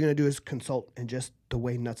 All you're going to do is consult in just the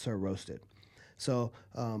way nuts are roasted. So,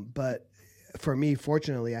 but for me,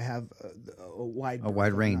 fortunately, I have a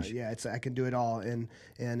wide range. Yeah, I can do it all, and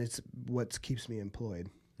it's what keeps me employed.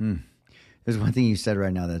 There's one thing you said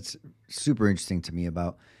right now that's super interesting to me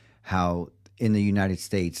about how in the United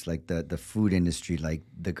States, like the food industry, like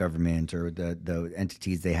the government or the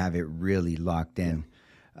entities, they have it really locked in.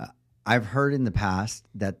 Yeah. I've heard in the past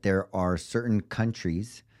that there are certain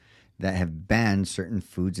countries that have banned certain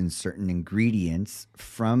foods and certain ingredients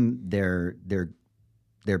from their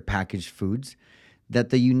packaged foods that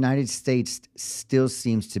the United States still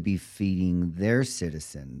seems to be feeding their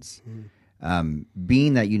citizens.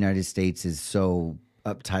 Being that United States is so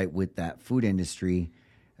uptight with that food industry,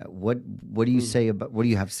 what do you say about what do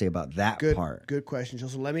you have to say about that part? Good question, Joe.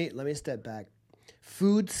 So let me step back.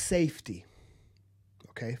 Food safety.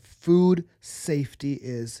 Okay, food safety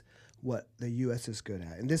is what the U.S. is good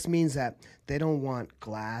at. And this means that they don't want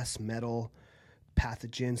glass, metal,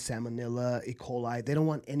 pathogens, salmonella, E. coli. They don't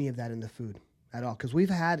want any of that in the food at all. Because we've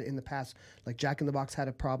had in the past, like Jack in the Box had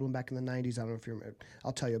a problem back in the 90s. I don't know if you remember.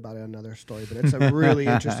 I'll tell you about it in another story, but it's a really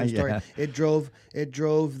interesting story. Yeah. It drove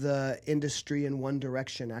the industry in one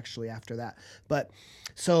direction, actually, after that. But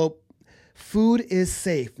so food is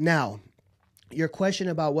safe. Now, your question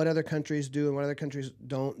about what other countries do and what other countries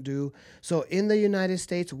don't do. So in the United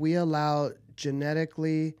States, we allow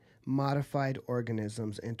genetically modified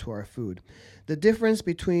organisms into our food. The difference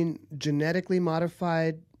between genetically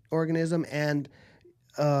modified organism and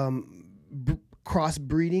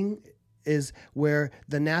crossbreeding is where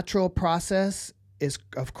the natural process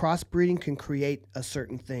of crossbreeding can create a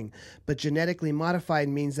certain thing. But genetically modified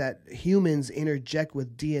means that humans interject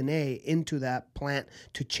with DNA into that plant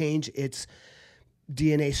to change its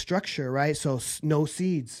DNA structure, right? So no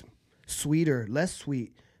seeds, sweeter, less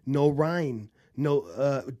sweet, no rind,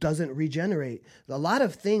 doesn't regenerate. A lot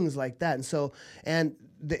of things like that. And so,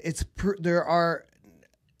 there are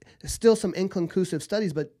still some inconclusive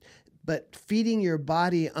studies, but feeding your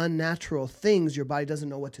body unnatural things, your body doesn't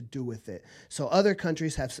know what to do with it. So other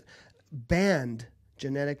countries have banned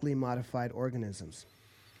genetically modified organisms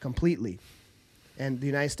completely. And the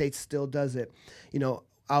United States still does it.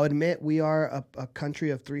 I'll admit we are a country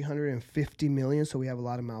of 350 million, so we have a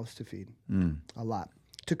lot of mouths to feed. A lot.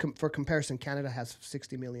 For comparison, Canada has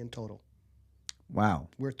 60 million total. Wow.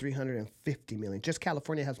 We're 350 million. Just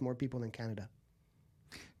California has more people than Canada.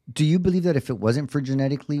 Do you believe that if it wasn't for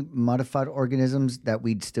genetically modified organisms, that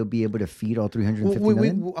we'd still be able to feed all 350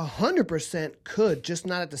 million? We 100% could, just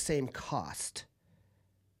not at the same cost.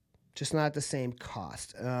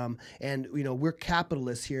 And we're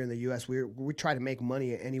capitalists here in the U.S. We try to make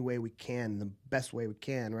money any way we can, the best way we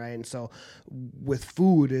can, right? And so with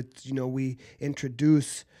food, it's we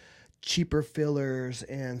introduce cheaper fillers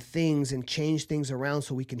and things and change things around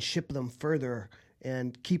so we can ship them further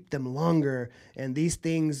and keep them longer. And these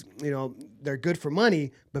things, they're good for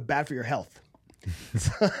money but bad for your health.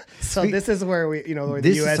 So this is where where the U.S.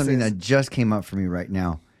 This is something that just came up for me right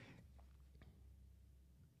now.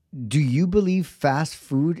 Do you believe fast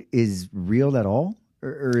food is real at all?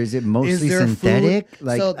 Or is it mostly synthetic? Food?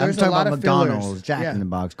 Like, so I'm talking about McDonald's, Jack in the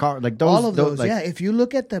Box, like those. All of those, yeah. If you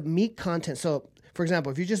look at the meat content, so for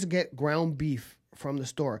example, if you just get ground beef from the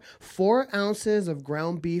store, 4 ounces of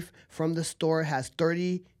ground beef from the store has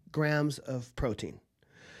 30 grams of protein.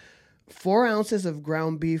 4 ounces of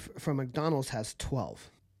ground beef from McDonald's has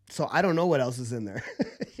 12. So I don't know what else is in there.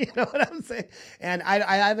 You know what I'm saying? And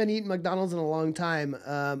I haven't eaten McDonald's in a long time.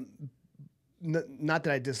 Not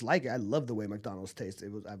that I dislike it. I love the way McDonald's tastes.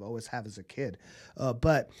 I've always have as a kid.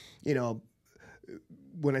 But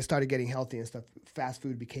when I started getting healthy and stuff, fast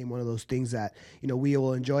food became one of those things that, we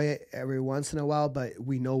will enjoy it every once in a while, but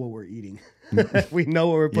we know what we're eating. We know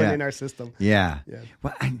what we're putting in our system. Yeah.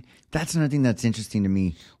 Well, that's another thing that's interesting to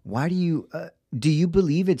me. Why do you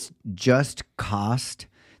believe it's just cost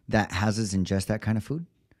that has us ingest that kind of food?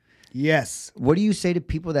 Yes. What do you say to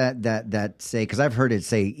people that say, because I've heard it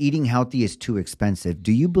say eating healthy is too expensive.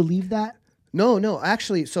 Do you believe that? No.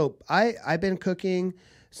 Actually, so I've been cooking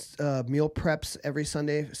meal preps every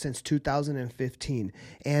Sunday since 2015,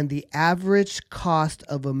 and the average cost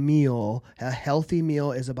of a meal, a healthy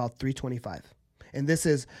meal, is about $3.25. And this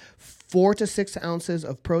is 4 to 6 ounces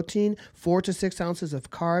of protein, 4 to 6 ounces of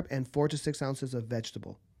carb, and 4 to 6 ounces of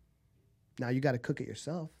vegetable. Now you got to cook it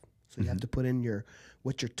yourself, so you have to put in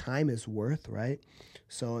what your time is worth, right?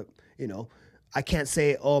 So I can't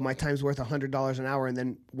say, oh, my time's worth $100 an hour, and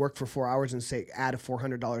then work for 4 hours and say add a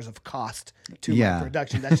 $400 of cost to my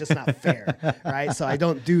production. That's just not fair, right? So I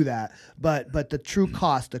don't do that. But the true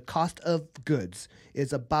cost, the cost of goods,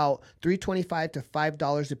 is about $3.25 to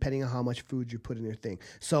 $5 depending on how much food you put in your thing.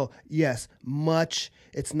 So yes,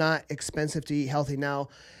 it's not expensive to eat healthy. Now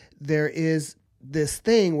there is this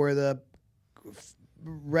thing where the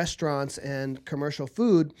restaurants and commercial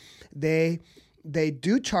food, they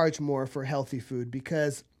do charge more for healthy food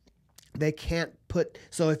because they can't put.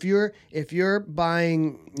 So if you're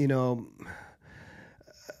buying, you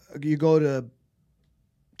go to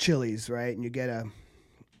Chili's, right, and you get a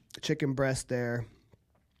chicken breast there.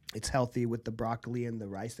 It's healthy with the broccoli and the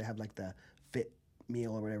rice. They have like the fit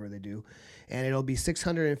meal or whatever they do, and it'll be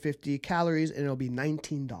 650 calories and it'll be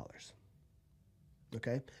 $19.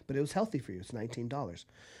 Okay, but it was healthy for you. It's $19.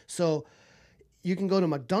 So you can go to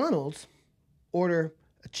McDonald's, order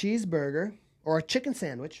a cheeseburger or a chicken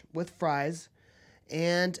sandwich with fries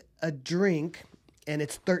and a drink, and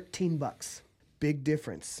it's $13. Big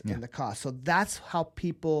difference in the cost. So that's how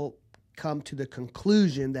people come to the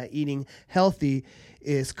conclusion that eating healthy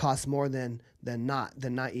costs more than not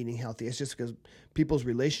eating healthy. It's just because people's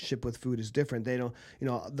relationship with food is different. They don't,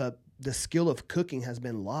 the skill of cooking has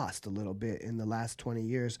been lost a little bit in the last 20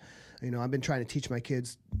 years. I've been trying to teach my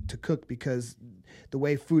kids to cook because the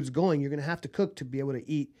way food's going, you're going to have to cook to be able to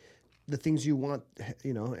eat the things you want, if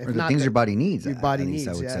or the things your body needs. Your body needs,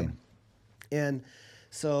 I would say. And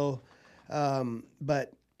so,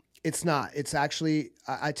 but it's not. It's actually,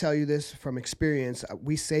 I tell you this from experience,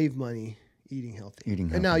 we save money eating healthy.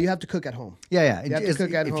 And now you have to cook at home. Yeah. You have to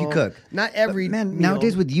cook at home. If you cook. Not every man, meal.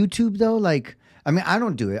 nowadays with YouTube though, I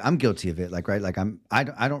don't do it. I'm guilty of it.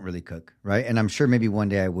 I don't really cook, right? And I'm sure maybe one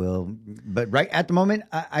day I will, but right at the moment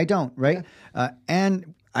I don't, right? Yeah.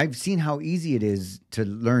 And I've seen how easy it is to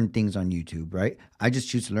learn things on YouTube, right? I just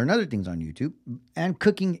choose to learn other things on YouTube, and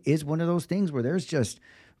cooking is one of those things where there's just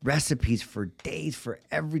recipes for days, for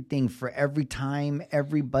everything, for every time,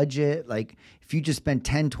 every budget. Like if you just spend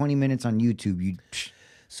 10, 20 minutes on YouTube,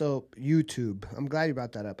 So YouTube, I'm glad you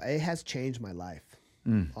brought that up. It has changed my life.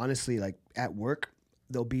 Honestly, like at work,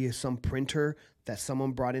 there'll be some printer that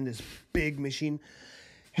someone brought in, this big machine,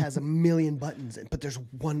 has a million buttons, but there's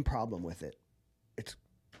one problem with it.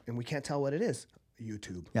 And we can't tell what it is.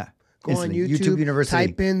 YouTube. Yeah. Go on YouTube University.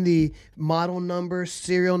 Type in the model number,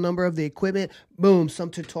 serial number of the equipment, boom, some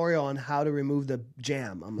tutorial on how to remove the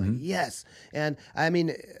jam. I'm like, yes. And I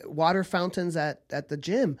mean, water fountains at the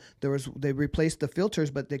gym, they replaced the filters,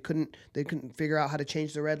 but they couldn't figure out how to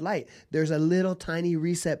change the red light. There's a little tiny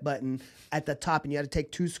reset button at the top, and you had to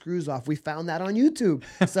take 2 screws off. We found that on YouTube.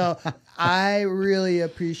 So I really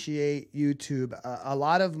appreciate YouTube. A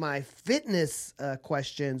lot of my fitness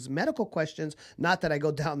questions, medical questions, not that I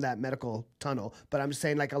go down that medical tunnel, but I'm just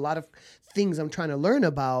saying like a lot of things I'm trying to learn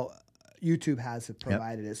about, YouTube has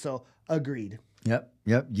provided it. So agreed. Yep.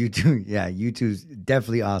 YouTube. Yeah. YouTube's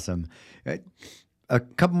definitely awesome. A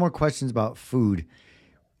couple more questions about food.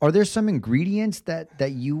 Are there some ingredients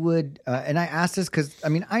that you would, and I ask this because,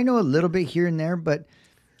 I know a little bit here and there, but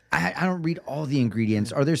I don't read all the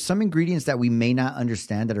ingredients. Are there some ingredients that we may not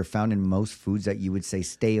understand that are found in most foods that you would say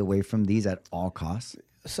stay away from these at all costs?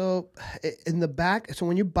 So in the back,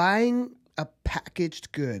 when you're buying a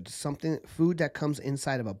packaged good, food that comes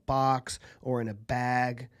inside of a box or in a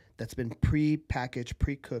bag that's been pre-packaged,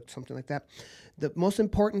 pre-cooked, something like that, the most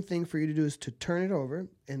important thing for you to do is to turn it over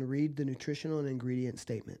and read the nutritional and ingredient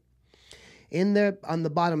statement. On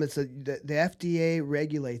the bottom, it's the FDA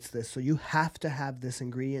regulates this, so you have to have this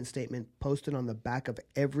ingredient statement posted on the back of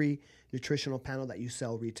every nutritional panel that you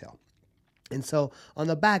sell retail. And so on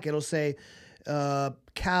the back, it'll say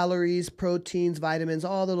calories, proteins, vitamins,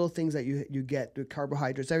 all the little things that you get, the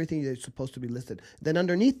carbohydrates, everything that's supposed to be listed. Then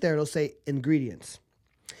underneath there, it'll say ingredients.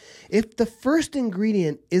 If the first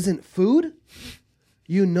ingredient isn't food,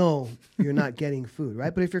 you know you're not getting food,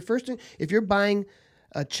 right? But if you're buying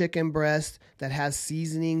a chicken breast that has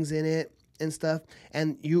seasonings in it and stuff,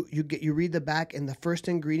 and you read the back, and the first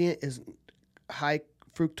ingredient is high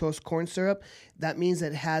fructose corn syrup, that means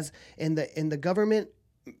that it has in the government.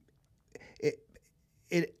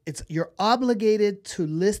 You're obligated to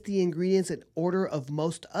list the ingredients in order of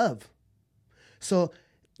most of. So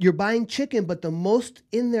you're buying chicken, but the most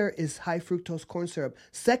in there is high fructose corn syrup.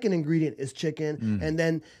 Second ingredient is chicken, and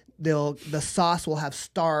then the sauce will have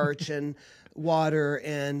starch and water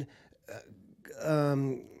and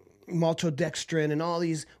maltodextrin and all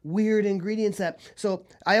these weird ingredients so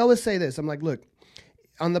I always say this. I'm like, look,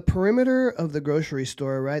 on the perimeter of the grocery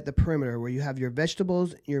store, right? The perimeter where you have your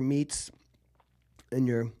vegetables, your meats, and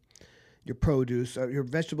your produce, or your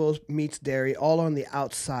vegetables, meats, dairy, all on the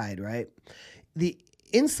outside, right? The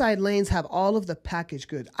inside lanes have all of the packaged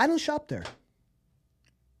goods. I don't shop there.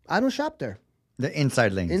 The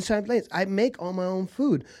inside lanes. Inside lanes. I make all my own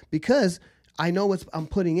food because I know what I'm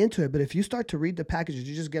putting into it. But if you start to read the packages,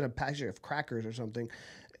 you just get a package of crackers or something.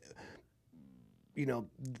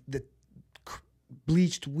 The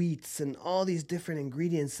bleached wheats and all these different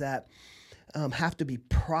ingredients that have to be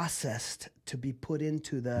processed to be put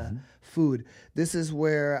into the food. This is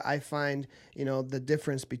where I find, the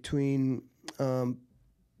difference between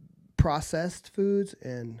processed foods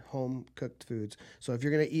and home cooked foods. So if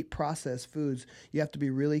you're going to eat processed foods, you have to be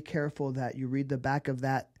really careful that you read the back of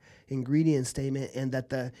that ingredient statement and that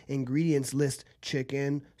the ingredients list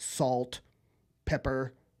chicken, salt,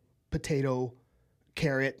 pepper, potato,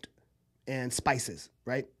 carrot, and spices,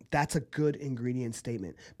 right? That's a good ingredient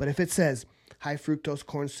statement. But if it says high fructose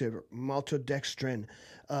corn syrup, maltodextrin,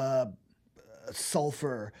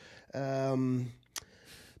 sulfur,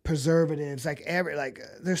 preservatives,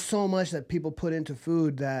 there's so much that people put into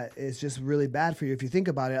food that is just really bad for you. If you think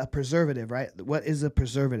about it, a preservative, right? What is a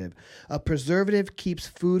preservative? A preservative keeps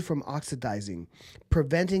food from oxidizing,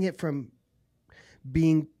 preventing it from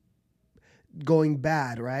going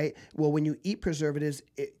bad, right? Well, when you eat preservatives,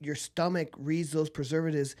 your stomach reads those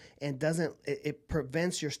preservatives and it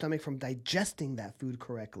prevents your stomach from digesting that food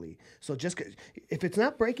correctly. So if it's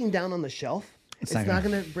not breaking down on the shelf, it's not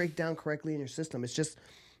going to break down correctly in your system. It's just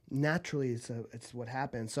naturally, it's what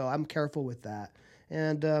happens. So I'm careful with that.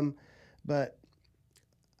 And, but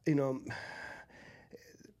if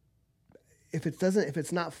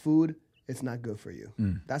it's not food, it's not good for you.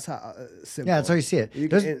 That's how simple. Yeah, that's how you see it.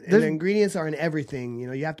 And the ingredients are in everything.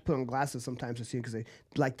 You have to put on glasses sometimes to see because they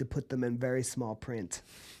like to put them in very small print.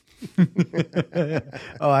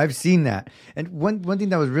 Oh, I've seen that. And one thing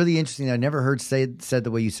that was really interesting that I never heard said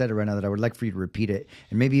the way you said it right now that I would like for you to repeat it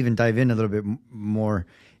and maybe even dive in a little bit more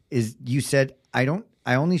is you said, I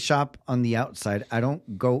only shop on the outside. I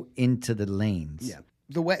don't go into the lanes. Yeah.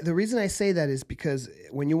 The reason I say that is because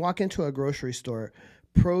when you walk into a grocery store,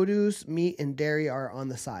 produce, meat, and dairy are on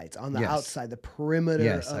the sides, on the outside, the perimeter.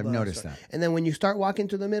 Yes, I've noticed that. And then when you start walking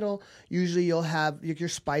to the middle, usually you'll have your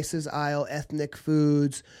spices aisle, ethnic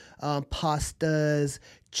foods, pastas,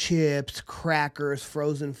 chips, crackers,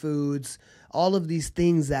 frozen foods, all of these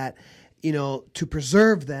things that, to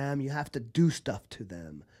preserve them, you have to do stuff to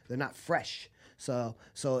them. They're not fresh. I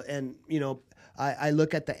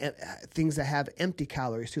look at the things that have empty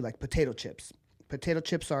calories too, like potato chips. Potato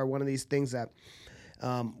chips are one of these things that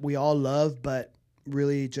we all love, but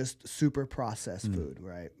really just super processed food,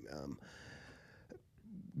 right?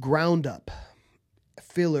 Ground up,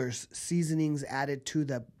 fillers, seasonings added to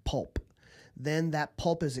the pulp. Then that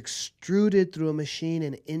pulp is extruded through a machine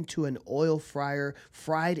and into an oil fryer,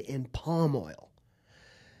 fried in palm oil.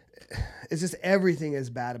 It's just everything is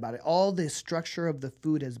bad about it. All the structure of the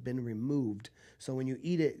food has been removed. So when you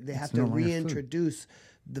eat it, they have to reintroduce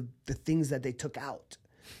the things that they took out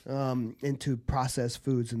into processed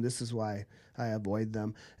foods, and this is why I avoid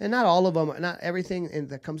them. And not all of them, not everything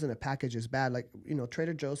that comes in a package is bad. Like,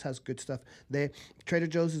 Trader Joe's has good stuff. Trader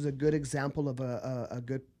Joe's is a good example of a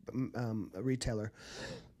good retailer.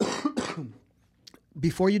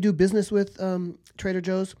 Before you do business with Trader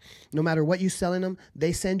Joe's, no matter what you sell in them,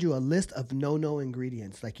 they send you a list of no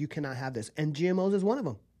ingredients. Like, you cannot have this. And GMOs is one of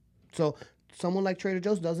them. So someone like Trader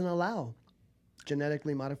Joe's doesn't allow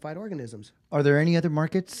genetically modified organisms. Are there any other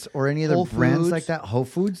markets or any other brands like that? Whole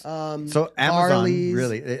Foods? So Amazon, Barley's,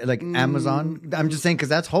 really? Like Amazon? I'm just saying because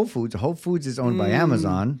that's Whole Foods. Whole Foods is owned by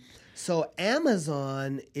Amazon. So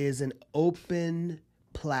Amazon is an open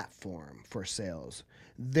platform for sales.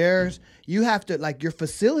 You have to, like, your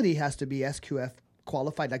facility has to be SQF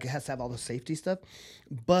qualified, like it has to have all the safety stuff,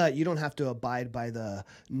 but you don't have to abide by the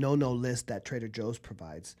no list that Trader Joe's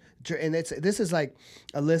provides. And this is like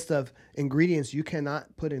a list of ingredients you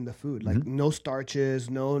cannot put in the food, like no starches,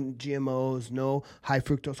 no GMOs, no high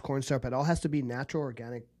fructose corn syrup. It all has to be natural,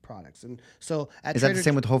 organic products. And so is that the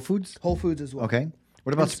same with Whole Foods? Whole Foods as well. Okay.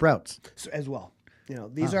 What about Sprouts? As well.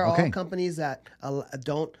 These are all companies that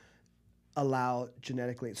don't allow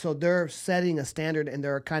genetically. So they're setting a standard and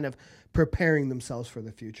they're kind of preparing themselves for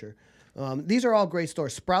the future. These are all great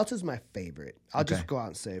stores. Sprouts is my favorite. I'll just go out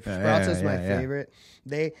and say Sprouts is my favorite.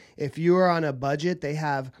 If you are on a budget, they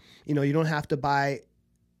have, you don't have to buy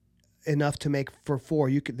enough to make for four.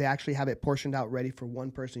 They actually have it portioned out ready for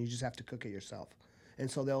one person. You just have to cook it yourself. And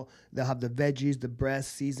so they'll have the veggies, the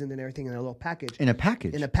breast seasoned and everything in a little package. In a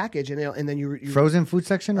package, and then you frozen food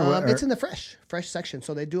section or it's in the fresh section.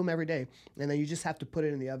 So they do them every day, and then you just have to put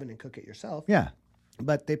it in the oven and cook it yourself. Yeah.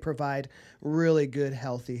 But they provide really good,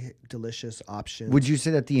 healthy, delicious options. Would you say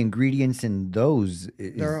that the ingredients in those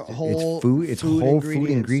they're whole food? It's whole food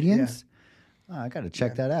ingredients. Yeah. Oh, I got to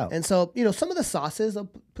check that out. And so, some of the sauces, I'll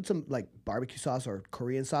put some like barbecue sauce or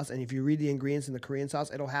Korean sauce. And if you read the ingredients in the Korean sauce,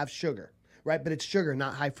 it'll have sugar, right? But it's sugar,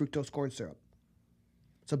 not high fructose corn syrup.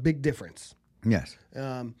 It's a big difference. Yes.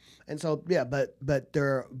 And so, yeah, but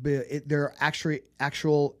they're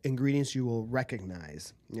actual ingredients you will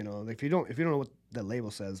recognize. If you don't know what the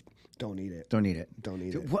label says, don't eat it. Don't eat it. Don't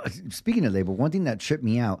eat it. Well, speaking of label, one thing that tripped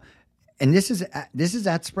me out, and this is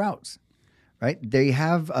at Sprouts, right? They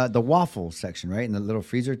have the waffle section, right, in the little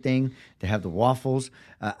freezer thing. They have the waffles.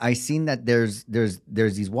 I seen that there's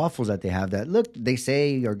these waffles that they have that look. They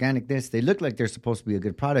say organic. They look like they're supposed to be a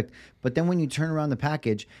good product, but then when you turn around the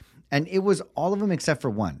package, and it was all of them except for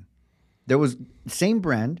one. There was same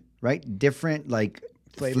brand, right? Different like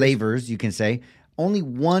flavors you can say. Only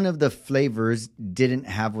one of the flavors didn't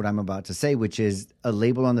have what I'm about to say, which is a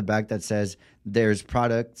label on the back that says there's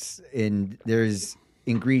products and there's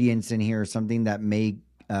ingredients in here or something that may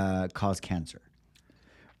cause cancer.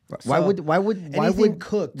 Why would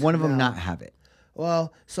cooked one of them not have it?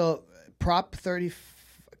 Well, so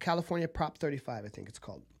California Prop 35, I think it's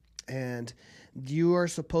called, and you are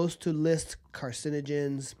supposed to list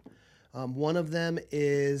carcinogens. One of them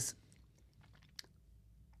is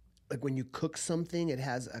like when you cook something, it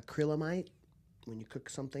has acrylamide. When you cook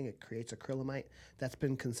something, it creates acrylamide. That's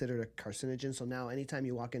been considered a carcinogen. So now anytime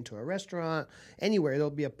you walk into a restaurant, anywhere, there'll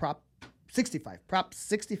be a Prop 65. Prop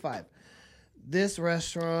 65. This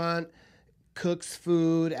restaurant cooks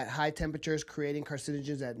food at high temperatures, creating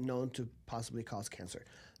carcinogens that are known to possibly cause cancer.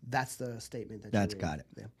 That's the statement. That's got it.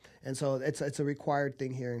 Yeah. And so it's a required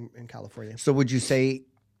thing here in California. So would you say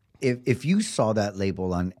if you saw that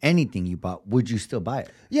label on anything you bought, would you still buy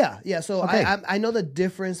it? Yeah. So okay. I know the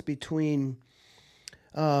difference between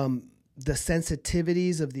the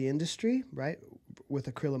sensitivities of the industry, right,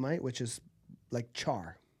 with acrylamide, which is like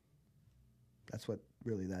char. That's what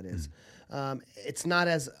really that is. It's not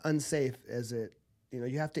as unsafe as it.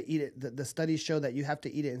 You have to eat it. The studies show that you have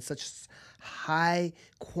to eat it in such high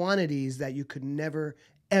quantities that you could never,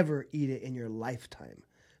 ever eat it in your lifetime.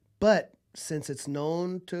 But since it's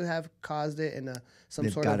known to have caused it in some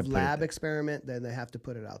sort of lab experiment, then they have to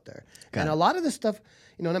put it out there. And a lot of this stuff,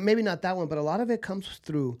 maybe not that one, but a lot of it comes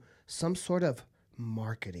through some sort of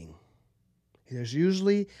marketing. There's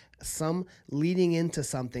usually some leading into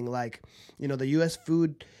something like, the U.S.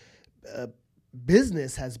 food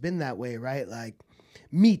business has been that way, right? Like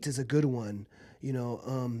meat is a good one.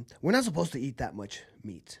 We're not supposed to eat that much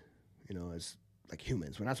meat, as like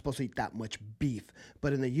humans. We're not supposed to eat that much beef.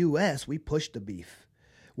 But in the U.S., we push the beef.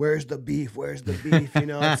 Where's the beef? Where's the beef?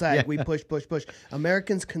 It's like we push.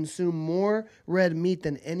 Americans consume more red meat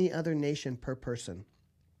than any other nation per person.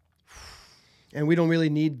 And we don't really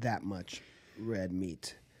need that much red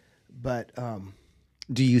meat. But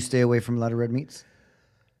do you stay away from a lot of red meats?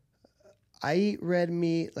 I eat red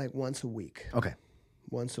meat like once a week. Okay.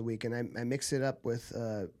 Once a week. And I mix it up with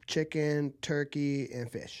chicken, turkey,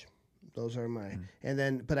 and fish. Those are my, and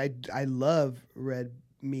then, but I love red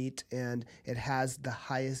meat, and it has the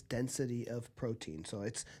highest density of protein. So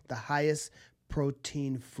it's the highest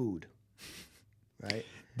protein food, right?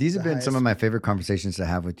 These have been some of my favorite conversations to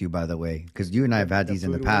have with you, by the way, because you and I have had these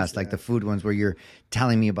in the past, like the food ones where you're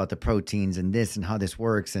telling me about the proteins and this and how this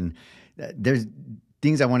works. And there's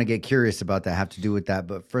things I want to get curious about that have to do with that.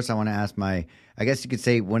 But first, I want to ask I guess you could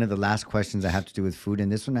say one of the last questions I have to do with food.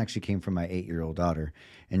 And this one actually came from my 8-year-old daughter.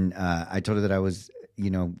 And I told her that I was,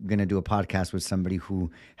 going to do a podcast with somebody who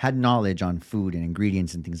had knowledge on food and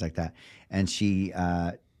ingredients and things like that. And she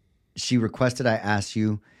requested I ask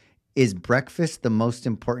you, is breakfast the most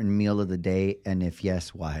important meal of the day? And if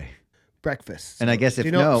yes, why? Breakfast. And I guess if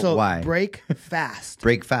no, why? Break fast.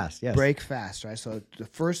 Break fast, yes. Break fast, right? So the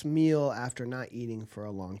first meal after not eating for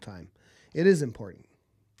a long time. It is important.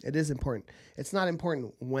 It is important. It's not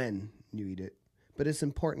important when you eat it, but it's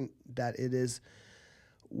important that it is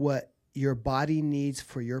what your body needs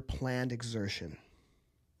for your planned exertion.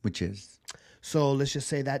 Which is? So let's just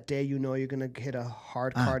say that day you're going to hit a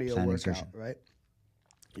hard cardio workout, exertion. Right?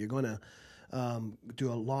 You're going to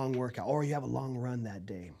do a long workout, or you have a long run that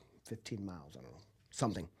day, 15 miles, I don't know,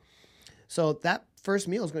 something. So that first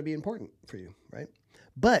meal is going to be important for you, right?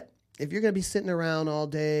 But if you're going to be sitting around all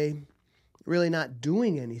day, really not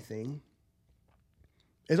doing anything,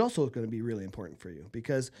 it's also going to be really important for you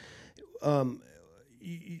because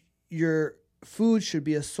your food should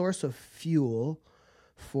be a source of fuel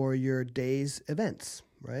for your day's events,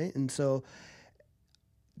 right? And so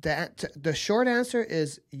the short answer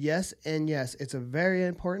is yes and yes. It's a very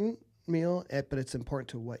important meal, but it's important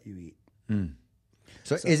to what you eat. Mm.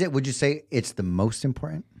 So would you say it's the most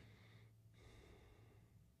important?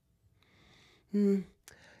 You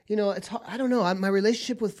know, I don't know. My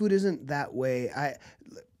relationship with food isn't that way.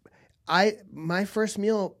 My first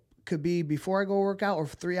meal could be before I go work out or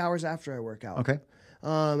 3 hours after I work out. Okay.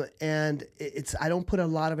 And I don't put a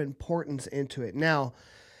lot of importance into it. Now,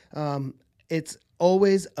 it's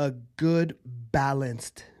always a good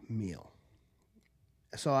balanced meal.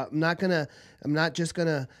 So I'm not just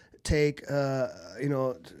gonna take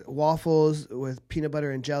waffles with peanut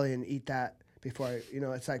butter and jelly and eat that before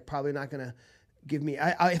it's like probably not gonna give me.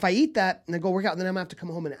 If I eat that and then go work out, then I'm gonna have to come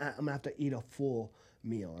home and I'm gonna have to eat a full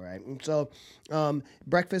meal, right? And so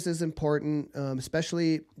breakfast is important,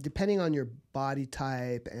 especially depending on your body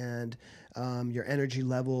type and your energy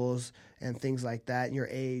levels and things like that, and your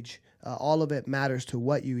age. All of it matters to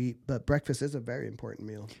what you eat, but breakfast is a very important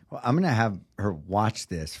meal. Well, I'm gonna have her watch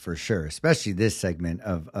this for sure, especially this segment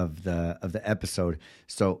of the episode.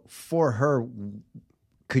 So for her,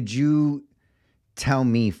 could you tell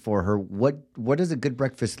me for her what does a good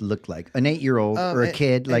breakfast look like? An 8-year-old or a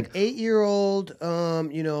kid, like an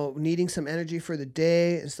 8-year-old, needing some energy for the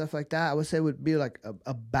day and stuff like that. I would say would be like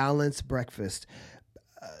a balanced breakfast.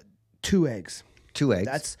 2 eggs. 2 eggs.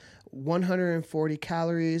 That's 140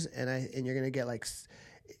 calories, and you're gonna get like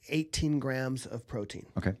 18 grams of protein.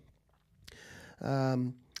 Okay.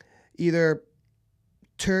 Either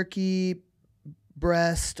turkey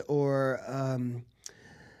breast or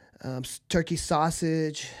turkey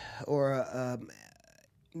sausage, or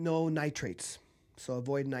no nitrates. So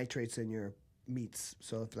avoid nitrates in your meats.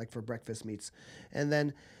 So like for breakfast meats, and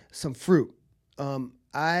then some fruit.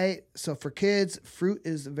 So for kids, fruit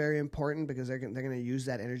is very important because they're going to use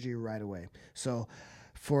that energy right away. So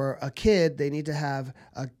for a kid, they need to have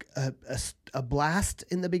a blast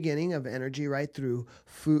in the beginning of energy right through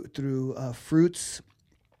fruits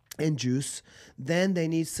and juice. Then they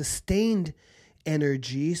need sustained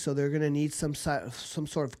energy, so they're going to need some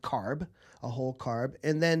sort of carb, a whole carb,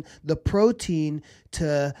 and then the protein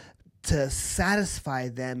to satisfy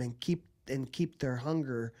them and keep their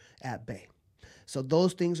hunger at bay. So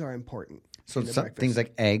those things are important. So things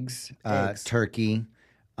like eggs, turkey,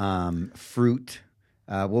 fruit.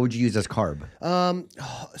 What would you use as carb?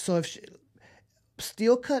 So if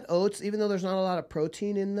steel cut oats, even though there's not a lot of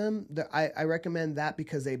protein in them, I recommend that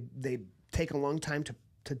because they take a long time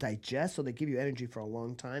to digest, so they give you energy for a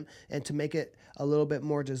long time. And to make it a little bit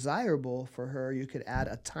more desirable for her, you could add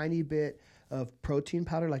a tiny bit of protein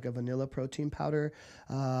powder, like a vanilla protein powder,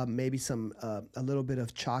 maybe a little bit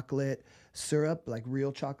of chocolate syrup, like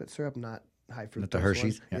real chocolate syrup, not high fructose. Not the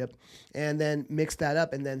Hershey's. Yep. And then mix that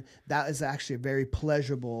up, and then that is actually a very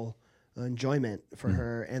pleasurable enjoyment for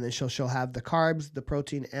her. And then she'll have the carbs, the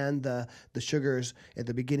protein, and the sugars at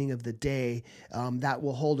the beginning of the day. That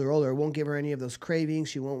will hold her over. It won't give her any of those cravings.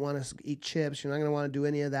 She won't want to eat chips. She's not going to want to do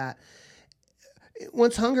any of that.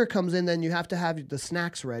 Once hunger comes in, then you have to have the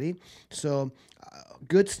snacks ready. So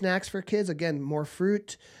good snacks for kids. Again, more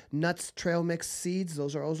fruit, nuts, trail mix, seeds.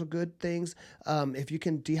 Those are also good things. If you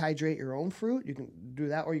can dehydrate your own fruit, you can do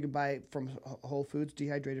that, or you can buy from Whole Foods.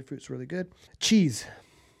 Dehydrated fruit's really good. Cheese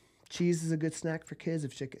is a good snack for kids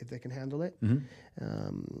if they can handle it.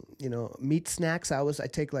 Mm-hmm. Meat snacks. I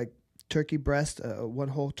take like turkey breast, one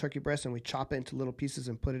whole turkey breast, and we chop it into little pieces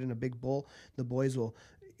and put it in a big bowl. The boys will,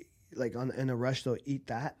 in a rush, they'll eat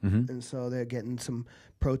that. Mm-hmm. And so they're getting some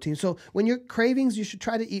protein. So when you're cravings, you should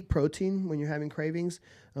try to eat protein when you're having cravings,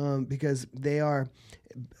 because they are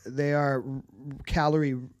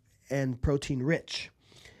calorie and protein rich.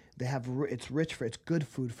 It's good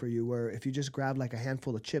food for you, where if you just grab like a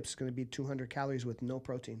handful of chips, it's going to be 200 calories with no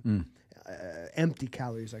protein. Empty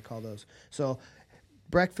calories, I call those. So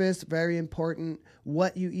breakfast, very important.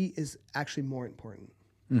 What you eat is actually more important.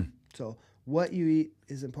 So what you eat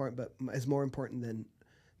is important, but is more important than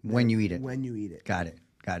when you eat it. When you eat it. Got it.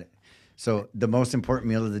 So the most important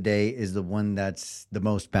meal of the day is the one that's the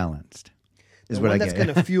most balanced. Is the what one I that's get.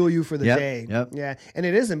 going to fuel you for the day. Yep. Yeah, and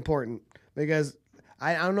it is important because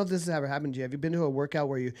I don't know if this has ever happened to you. Have you been to a workout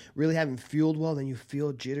where you really haven't fueled well, then you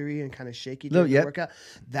feel jittery and kind of shaky during the workout?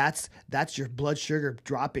 That's your blood sugar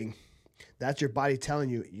dropping. That's your body telling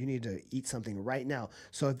you need to eat something right now.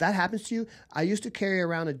 So if that happens to you, I used to carry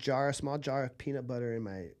around a small jar of peanut butter in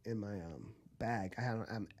my bag.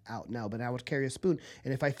 I'm out now, but I would carry a spoon,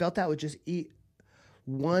 and if I felt that, I would just eat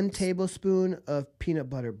 1 tablespoon of peanut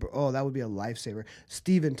butter. Oh, that would be a lifesaver.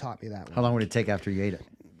 Steven taught me that one. How long would it take after you ate it?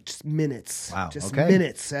 Just minutes. Wow. Just okay.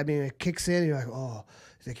 minutes. I mean, it kicks in. You're like, oh,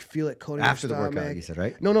 it's like you feel it coating after your stomach. the workout, you said,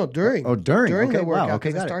 right? No, during. Oh, during. During okay. the workout. Wow. Okay,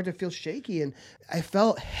 I started to feel shaky, and I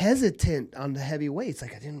felt hesitant on the heavy weights.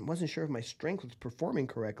 Like wasn't sure if my strength was performing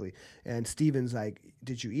correctly. And Steven's like,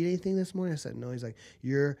 "Did you eat anything this morning?" I said, "No." He's like,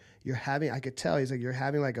 "You're having." I could tell. He's like, "You're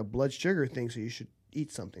having like a blood sugar thing, so you should eat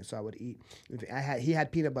something." So I would eat. He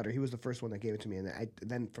had peanut butter. He was the first one that gave it to me, and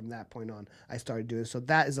then from that point on, I started doing it. So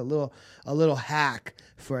that is a little hack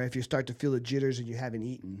for if you start to feel the jitters and you haven't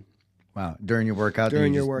eaten. Wow. During your workout,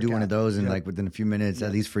 do one of those, and like within a few minutes,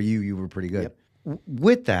 at least for you were pretty good. Yep.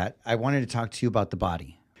 With that, I wanted to talk to you about the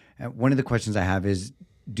body. And one of the questions I have is,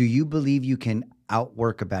 do you believe you can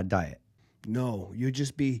outwork a bad diet? No, you'll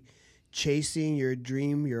just be chasing your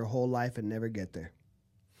dream your whole life and never get there.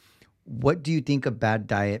 What do you think a bad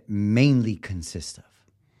diet mainly consists of?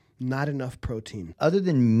 Not enough protein. Other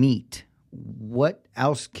than meat, what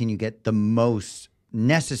else can you get the most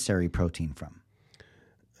necessary protein from?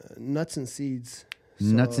 Nuts and seeds.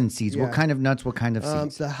 Nuts and seeds. Yeah. What kind of nuts? What kind of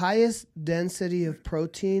seeds? The highest density of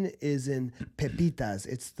protein is in pepitas.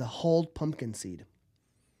 It's the whole pumpkin seed.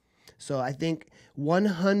 So I think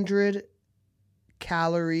 100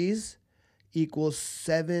 calories equals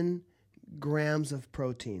 7 grams of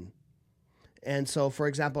protein. And so, for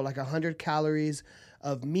example, like 100 calories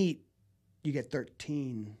of meat, you get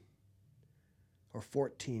 13 or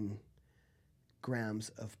 14 grams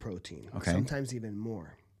of protein. Okay. Sometimes even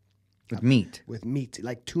more. With meat? With meat.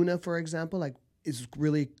 Like tuna, for example, like is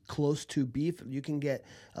really close to beef. You can get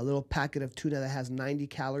a little packet of tuna that has 90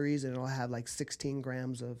 calories and it'll have like 16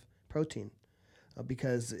 grams of protein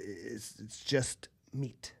because it's just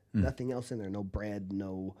meat. Nothing else in there. No bread,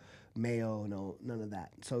 no mayo, none of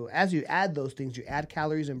that. So as you add those things, you add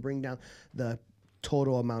calories and bring down the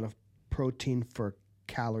total amount of protein for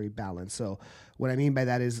calorie balance. So what I mean by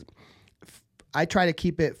that is I try to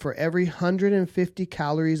keep it for every 150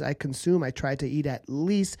 calories I consume, I try to eat at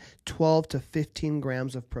least 12 to 15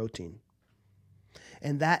 grams of protein.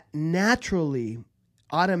 And that naturally,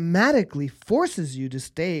 automatically forces you to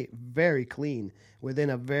stay very clean within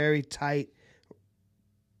a very tight,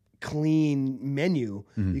 clean menu.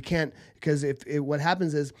 Mm-hmm. You can't, because what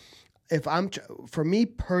happens is, for me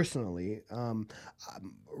personally,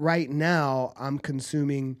 right now I'm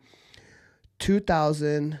consuming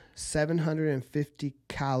 2,750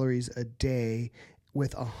 calories a day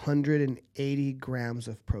with 180 grams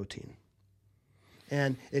of protein.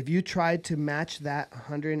 And if you tried to match that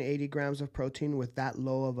 180 grams of protein with that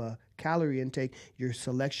low of a calorie intake, your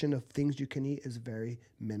selection of things you can eat is very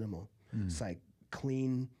minimal. It's like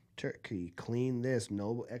clean turkey, clean this,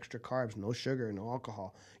 no extra carbs, no sugar, no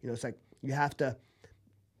alcohol. It's like you have to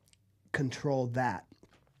control that.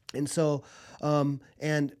 And so,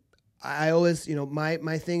 and I always,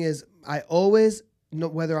 my thing is I always,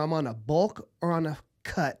 whether I'm on a bulk or on a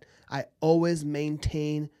cut, I always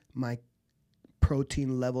maintain my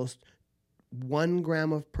protein levels, 1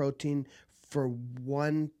 gram of protein for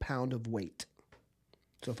 1 pound of weight.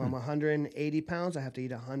 So if I'm 180 pounds, I have to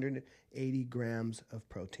eat 180 grams of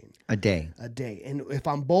protein. A day. And if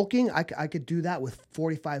I'm bulking, I could do that with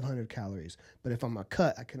 4,500 calories. But if I'm a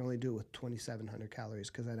cut, I can only do it with 2,700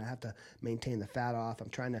 calories because then I have to maintain the fat off. I'm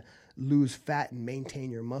trying to lose fat and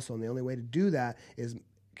maintain your muscle. And the only way to do that is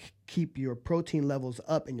keep your protein levels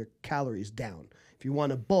up and your calories down. If you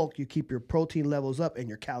want to bulk, you keep your protein levels up and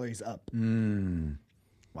your calories up.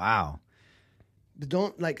 Wow.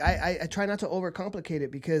 But I try not to overcomplicate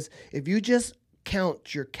it because if you just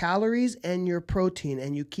count your calories and your protein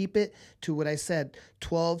and you keep it to what I said,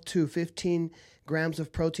 12 to 15 grams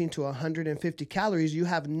of protein to 150 calories, you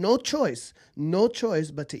have no choice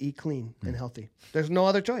but to eat clean and healthy. There's no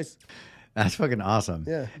other choice. That's fucking awesome.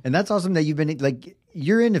 Yeah. And that's awesome that you've been, like,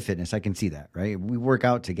 you're into fitness. I can see that, right? We work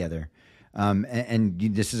out together.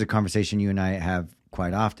 This is a conversation you and I have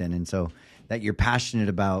quite often. And so that you're passionate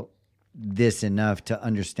about this enough to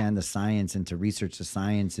understand the science and to research the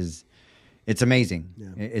science it's amazing. Yeah.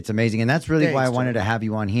 It's amazing. And that's really why I wanted to have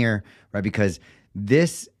you on here, right? Because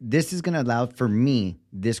this is going to allow for me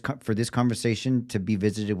for this conversation to be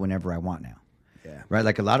visited whenever I want now. Yeah. Right.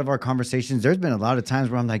 Like a lot of our conversations, there's been a lot of times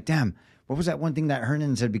where I'm like, damn, what was that one thing that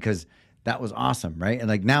Hernan said? Because that was awesome, right? And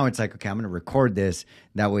like now it's like, okay, I'm going to record this.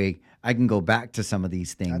 That way I can go back to some of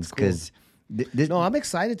these things That's cool. because No, I'm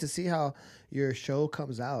excited to see how your show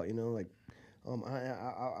comes out. Like,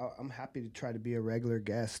 I'm happy to try to be a regular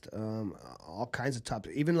guest. All kinds of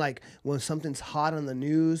topics, even like when something's hot on the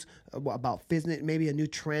news about fitness, maybe a new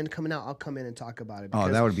trend coming out, I'll come in and talk about it. Oh,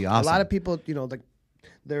 that would be awesome. A lot of people, like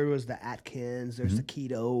there was the Atkins, there's the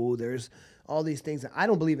keto, there's all these things. I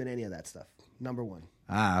don't believe in any of that stuff. Number one.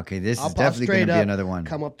 Okay, this is definitely going to be another one.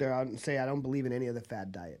 Come up there and say I don't believe in any of the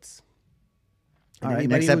fad diets. All right,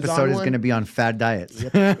 next episode is going to be on fad diets.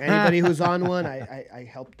 Yep. Anybody who's on one, I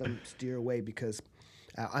help them steer away because,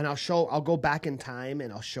 and I'll go back in time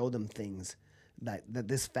and I'll show them things that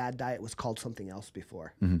this fad diet was called something else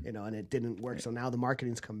before, and it didn't work. So now the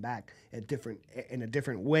marketing's come back in a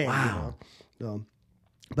different way. Wow.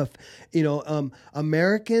 But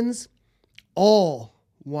Americans all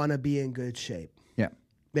want to be in good shape. Yeah,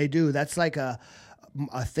 they do. That's like a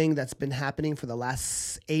thing that's been happening for the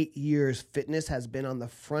last 8 years. Fitness has been on the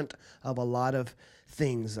front of a lot of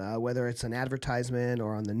things, whether it's an advertisement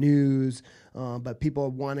or on the news. But people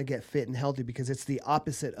want to get fit and healthy because it's the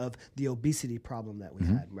opposite of the obesity problem that we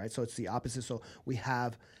had, right? So it's the opposite. So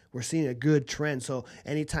we're seeing a good trend. So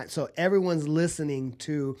everyone's listening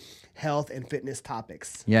to health and fitness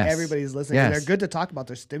topics. Yes. Everybody's listening. Yes. And they're good to talk about.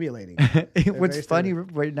 They're stimulating. What's funny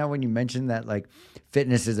right now when you mention that like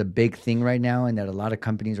fitness is a big thing right now and that a lot of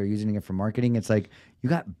companies are using it for marketing, it's like you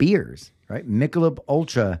got beers, right? Michelob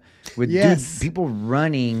Ultra with people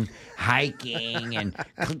running, hiking, and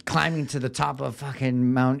climbing to the top of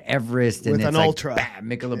fucking Mount Everest. And with it's an like, Ultra. Bam,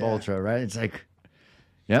 Michelob Ultra, right? It's like,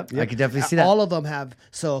 yep, I could definitely see that. All of them have.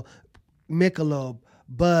 So Michelob,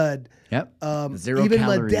 Bud, Zero even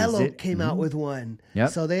calories. Modelo came out with one. Yep.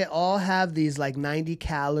 So they all have these like 90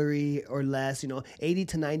 calorie or less, 80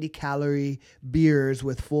 to 90 calorie beers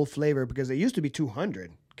with full flavor because they used to be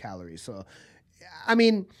 200 calories. So, I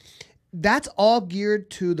mean, that's all geared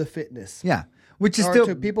to the fitness. Yeah, which is or still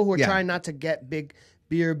to people who are trying not to get big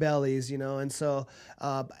beer bellies, and so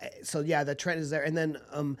the trend is there. And then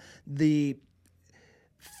the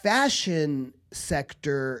fashion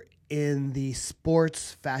sector in the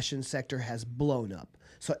sports fashion sector has blown up.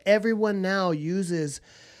 So everyone now uses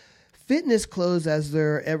fitness clothes as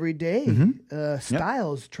their everyday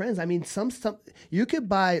styles, trends. I mean, some you could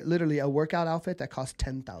buy literally a workout outfit that costs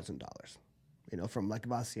 $10,000, from like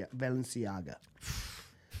Balenciaga.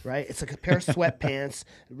 Right? It's like a pair of sweatpants,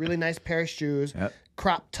 a really nice pair of shoes,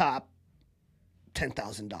 crop top,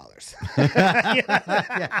 $10,000.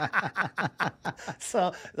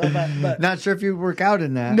 So, but not sure if you work out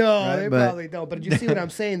in that. no, right? they probably don't. But you see what I'm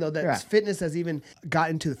saying, though, that fitness has even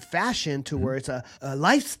gotten to fashion to where it's a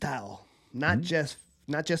lifestyle, not just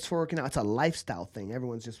for working out. It's a lifestyle thing.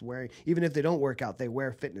 Everyone's just wearing, even if they don't work out, they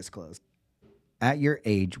wear fitness clothes. At your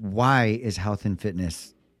age, why is health and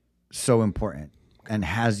fitness so important and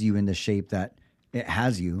has you in the shape that it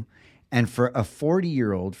has you? And for a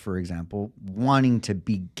 40-year-old, for example, wanting to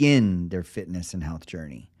begin their fitness and health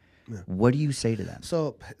journey, what do you say to them?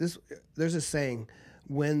 So there's a saying,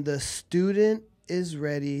 when the student is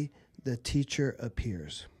ready, the teacher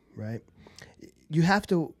appears, right? You have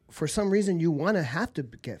to, for some reason, you have to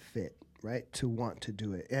get fit, right, to want to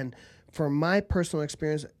do it. And for my personal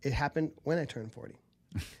experience, it happened when I turned 40.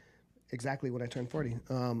 Exactly when I turned 40.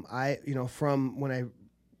 From when I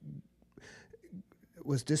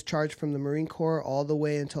was discharged from the Marine Corps all the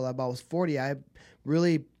way until I was 40, I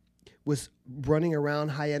really was running around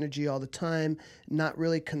high energy all the time, not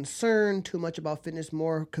really concerned too much about fitness,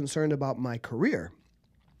 more concerned about my career.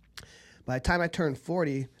 By the time I turned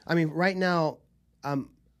 40, I mean, right now I'm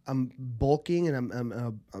bulking and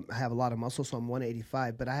I have a lot of muscle, so I'm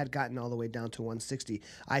 185, but I had gotten all the way down to 160.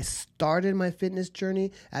 I started my fitness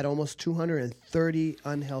journey at almost 230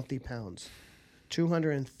 unhealthy pounds.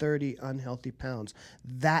 230 unhealthy pounds.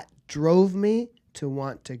 That drove me to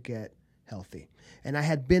want to get healthy. And I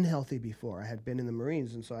had been healthy before. I had been in the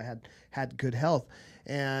Marines, and so I had good health.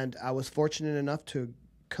 And I was fortunate enough to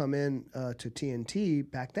come in to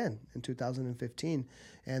TNT back then in 2015.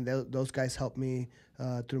 And those guys helped me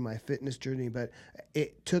through my fitness journey. But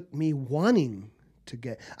it took me wanting to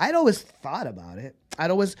get... I'd always thought about it.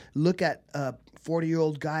 I'd always look at a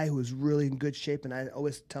 40-year-old guy who was really in good shape, and I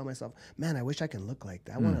always tell myself, man, I wish I can look like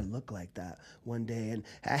that. I want to look like that one day. And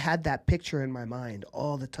I had that picture in my mind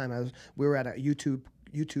all the time. We were at a YouTube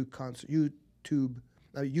concert,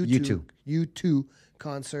 U2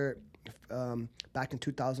 concert back in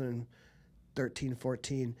 2013,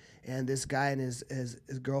 14, and this guy and his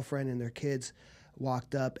girlfriend and their kids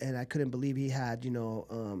walked up, and I couldn't believe he had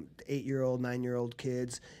 8-year-old, 9-year-old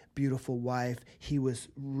kids, beautiful wife. He was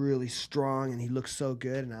really strong and he looked so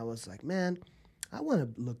good. And I was like, man, I want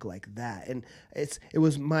to look like that. And it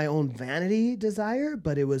was my own vanity desire,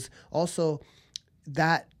 but it was also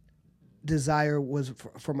that desire was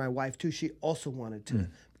for my wife too. She also wanted to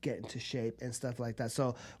get into shape and stuff like that.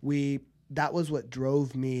 So that was what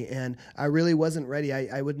drove me, and I really wasn't ready.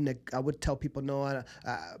 I would tell people no.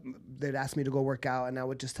 They'd ask me to go work out, and I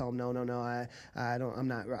would just tell them no. I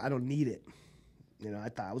don't need it. I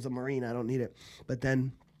thought I was a Marine. I don't need it. But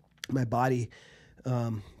then my body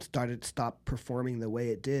stopped performing the way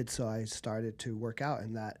it did, so I started to work out,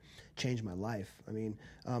 and that changed my life. I mean,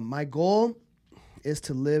 my goal is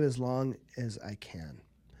to live as long as I can,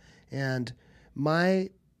 and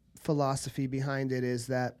my philosophy behind it is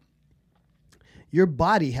that your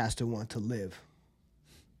body has to want to live.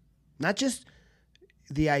 Not just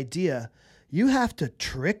the idea. You have to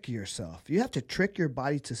trick yourself. You have to trick your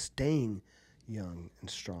body to staying young and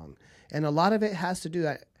strong. And a lot of it has to do,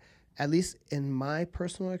 at least in my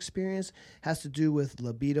personal experience, has to do with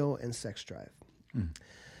libido and sex drive.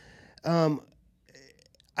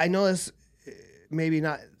 I know it's maybe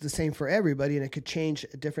not the same for everybody, and it could change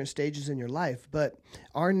at different stages in your life, but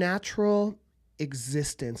our natural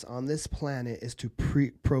existence on this planet is to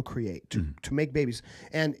procreate, to make babies.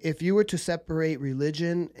 And if you were to separate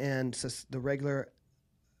religion and the regular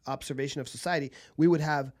observation of society, we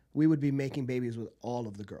would be making babies with all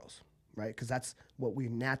of the girls, right? Because that's what we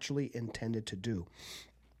naturally intended to do.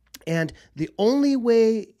 And the only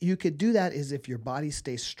way you could do that is if your body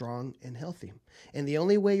stays strong and healthy. And the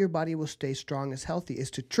only way your body will stay strong and healthy is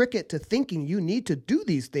to trick it to thinking you need to do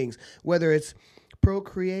these things, whether it's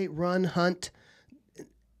procreate, run, hunt,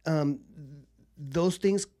 those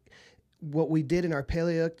things. What we did in our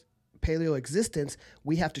paleo existence,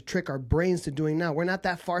 we have to trick our brains to doing now. We're not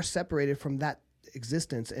that far separated from that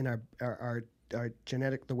existence in our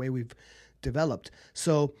genetic, the way we've developed.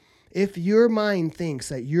 So if your mind thinks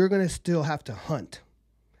that you're going to still have to hunt,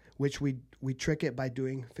 which we trick it by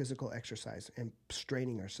doing physical exercise and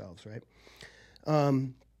straining ourselves, right?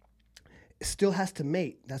 It still has to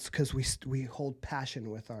mate. That's because we hold passion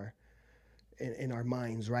with in our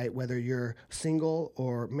minds, right? Whether you're single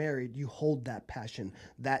or married, you hold that passion,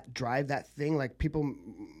 that drive, that thing. Like people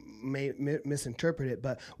may misinterpret it,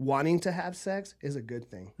 but wanting to have sex is a good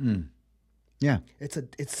thing. Yeah,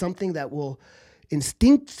 it's something that will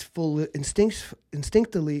instinctively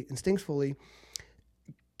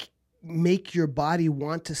make your body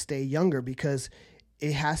want to stay younger, because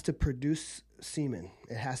it has to produce semen.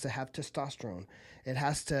 It has to have testosterone. It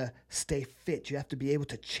has to stay fit. You have to be able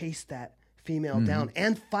to chase that female down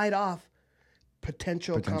and fight off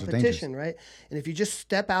potential competition, dangers. Right? And if you just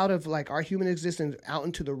step out of like our human existence out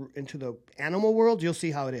into the animal world, you'll see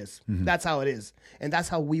how it is. That's how it is, and that's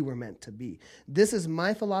how we were meant to be. This is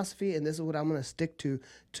my philosophy, and this is what I'm going to stick to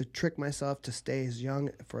trick myself to stay as young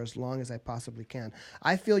for as long as I possibly can.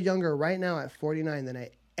 I feel younger right now at 49 than I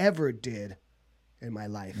ever did in my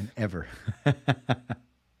life. Ever.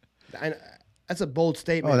 That's a bold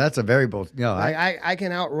statement. Oh, that's a very bold. No, I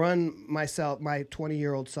can outrun myself, my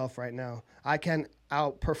 20-year-old self right now. I can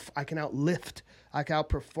outlift. I can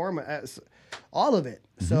outperform all of it.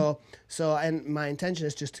 So, and my intention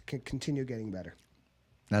is just to continue getting better.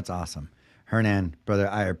 That's awesome. Hernan, brother,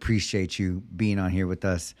 I appreciate you being on here with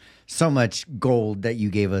us. So much gold that you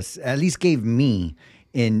gave us, at least gave me,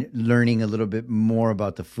 in learning a little bit more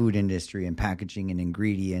about the food industry and packaging and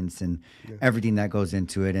ingredients and everything that goes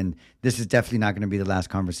into it. And this is definitely not going to be the last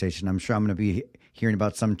conversation. I'm sure I'm going to be hearing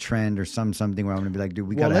about some trend or something where I'm going to be like, dude,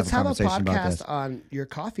 we got to have a conversation about this. Let's have a podcast on your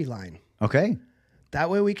coffee line. Okay. That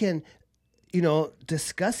way we can,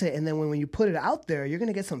 discuss it. And then when you put it out there, you're going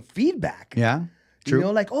to get some feedback. Yeah.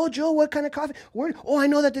 True. Like, oh, Joe, what kind of coffee? I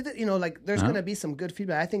know that, there's going to be some good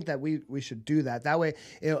feedback. I think that we should do that. That way,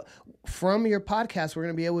 from your podcast, we're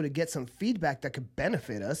going to be able to get some feedback that could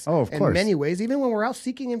benefit us in many ways, even when we're out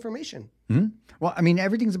seeking information. Mm-hmm. Well, I mean,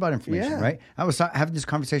 everything's about information, right? I was having this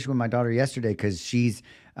conversation with my daughter yesterday because she's,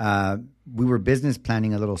 we were business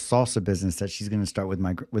planning a little salsa business that she's going to start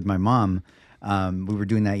with my mom. We were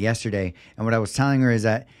doing that yesterday. And what I was telling her is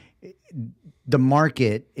that the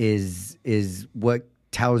market is what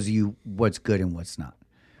tells you what's good and what's not,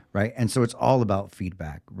 right? And so it's all about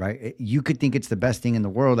feedback, right? You could think it's the best thing in the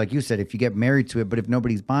world, like you said, if you get married to it, but if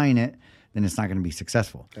nobody's buying it, then it's not going to be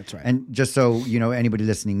successful. That's right. And just so anybody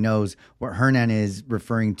listening knows, what Hernan is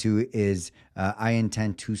referring to is I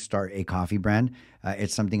intend to start a coffee brand.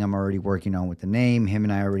 It's something I'm already working on with the name. Him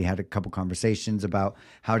and I already had a couple conversations about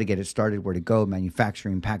how to get it started, where to go,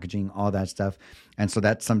 manufacturing, packaging, all that stuff. And so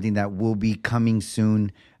that's something that will be coming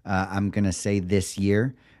soon. I'm going to say this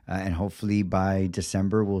year. and hopefully by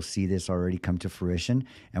December we'll see this already come to fruition,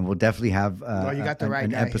 and we'll definitely have you got the right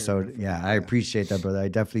an guy here, episode. man. Yeah, I appreciate that, brother. I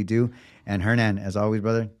definitely do. And Hernan, as always,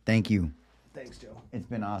 brother, thank you. Thanks, Joe. It's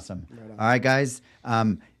been awesome. Right on. All right, guys.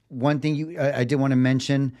 One thing I did want to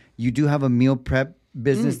mention, you do have a meal prep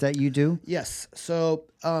business that you do? Yes. So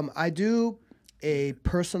I do a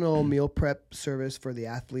personal meal prep service for the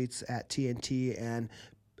athletes at TNT and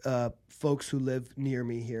folks who live near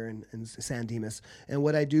me here in San Dimas. And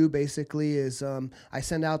what I do basically is I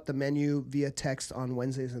send out the menu via text on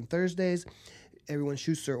Wednesdays and Thursdays. Everyone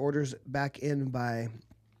shoots their orders back in by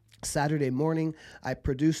Saturday morning. I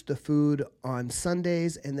produce the food on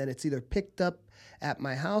Sundays, and then it's either picked up at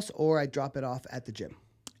my house or I drop it off at the gym.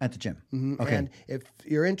 At the gym. Mm-hmm. Okay. And if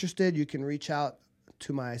you're interested, you can reach out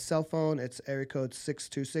to my cell phone. It's area code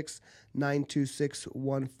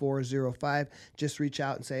 626-926-1405. Just reach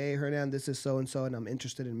out and say, hey, Hernan, this is so-and-so, and I'm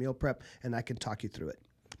interested in meal prep, and I can talk you through it.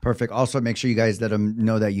 Perfect. Also, make sure you guys let him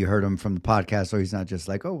know that you heard him from the podcast, so he's not just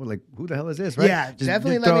like, "Oh, like who the hell is this?" Right? Yeah,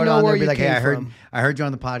 definitely just let throw me it know on where there. Be you like, "Hey, came from." I heard you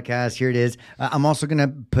on the podcast. Here it is." I'm also gonna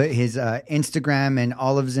put his Instagram and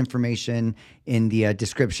all of his information in the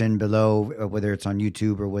description below, whether it's on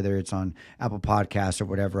YouTube or whether it's on Apple Podcasts or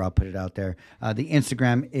whatever. I'll put it out there. The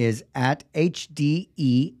Instagram is at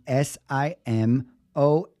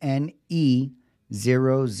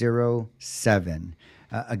HDESIMONE007.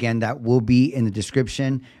 Again, that will be in the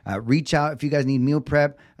description. Reach out if you guys need meal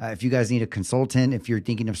prep, if you guys need a consultant, if you're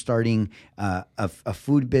thinking of starting a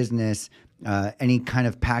food business, any kind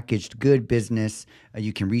of packaged good business,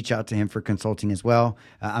 you can reach out to him for consulting as well.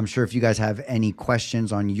 I'm sure if you guys have any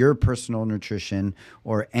questions on your personal nutrition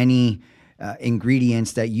or any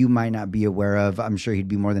ingredients that you might not be aware of, I'm sure he'd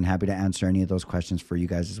be more than happy to answer any of those questions for you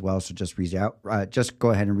guys as well. So just reach out, just go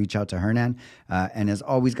ahead and reach out to Hernan. And as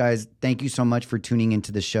always, guys, thank you so much for tuning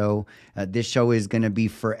into the show. This show is going to be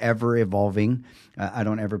forever evolving. I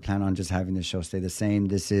don't ever plan on just having the show stay the same.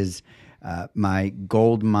 This is my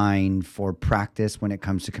gold mine for practice when it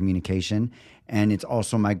comes to communication. And it's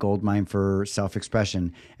also my gold mine for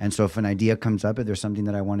self-expression. And so if an idea comes up, if there's something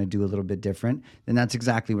that I want to do a little bit different, then that's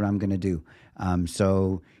exactly what I'm going to do.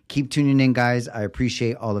 So keep tuning in, guys. I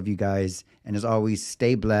appreciate all of you guys. And as always,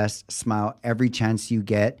 stay blessed, smile every chance you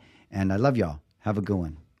get. And I love y'all. Have a good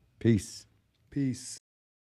one. Peace. Peace.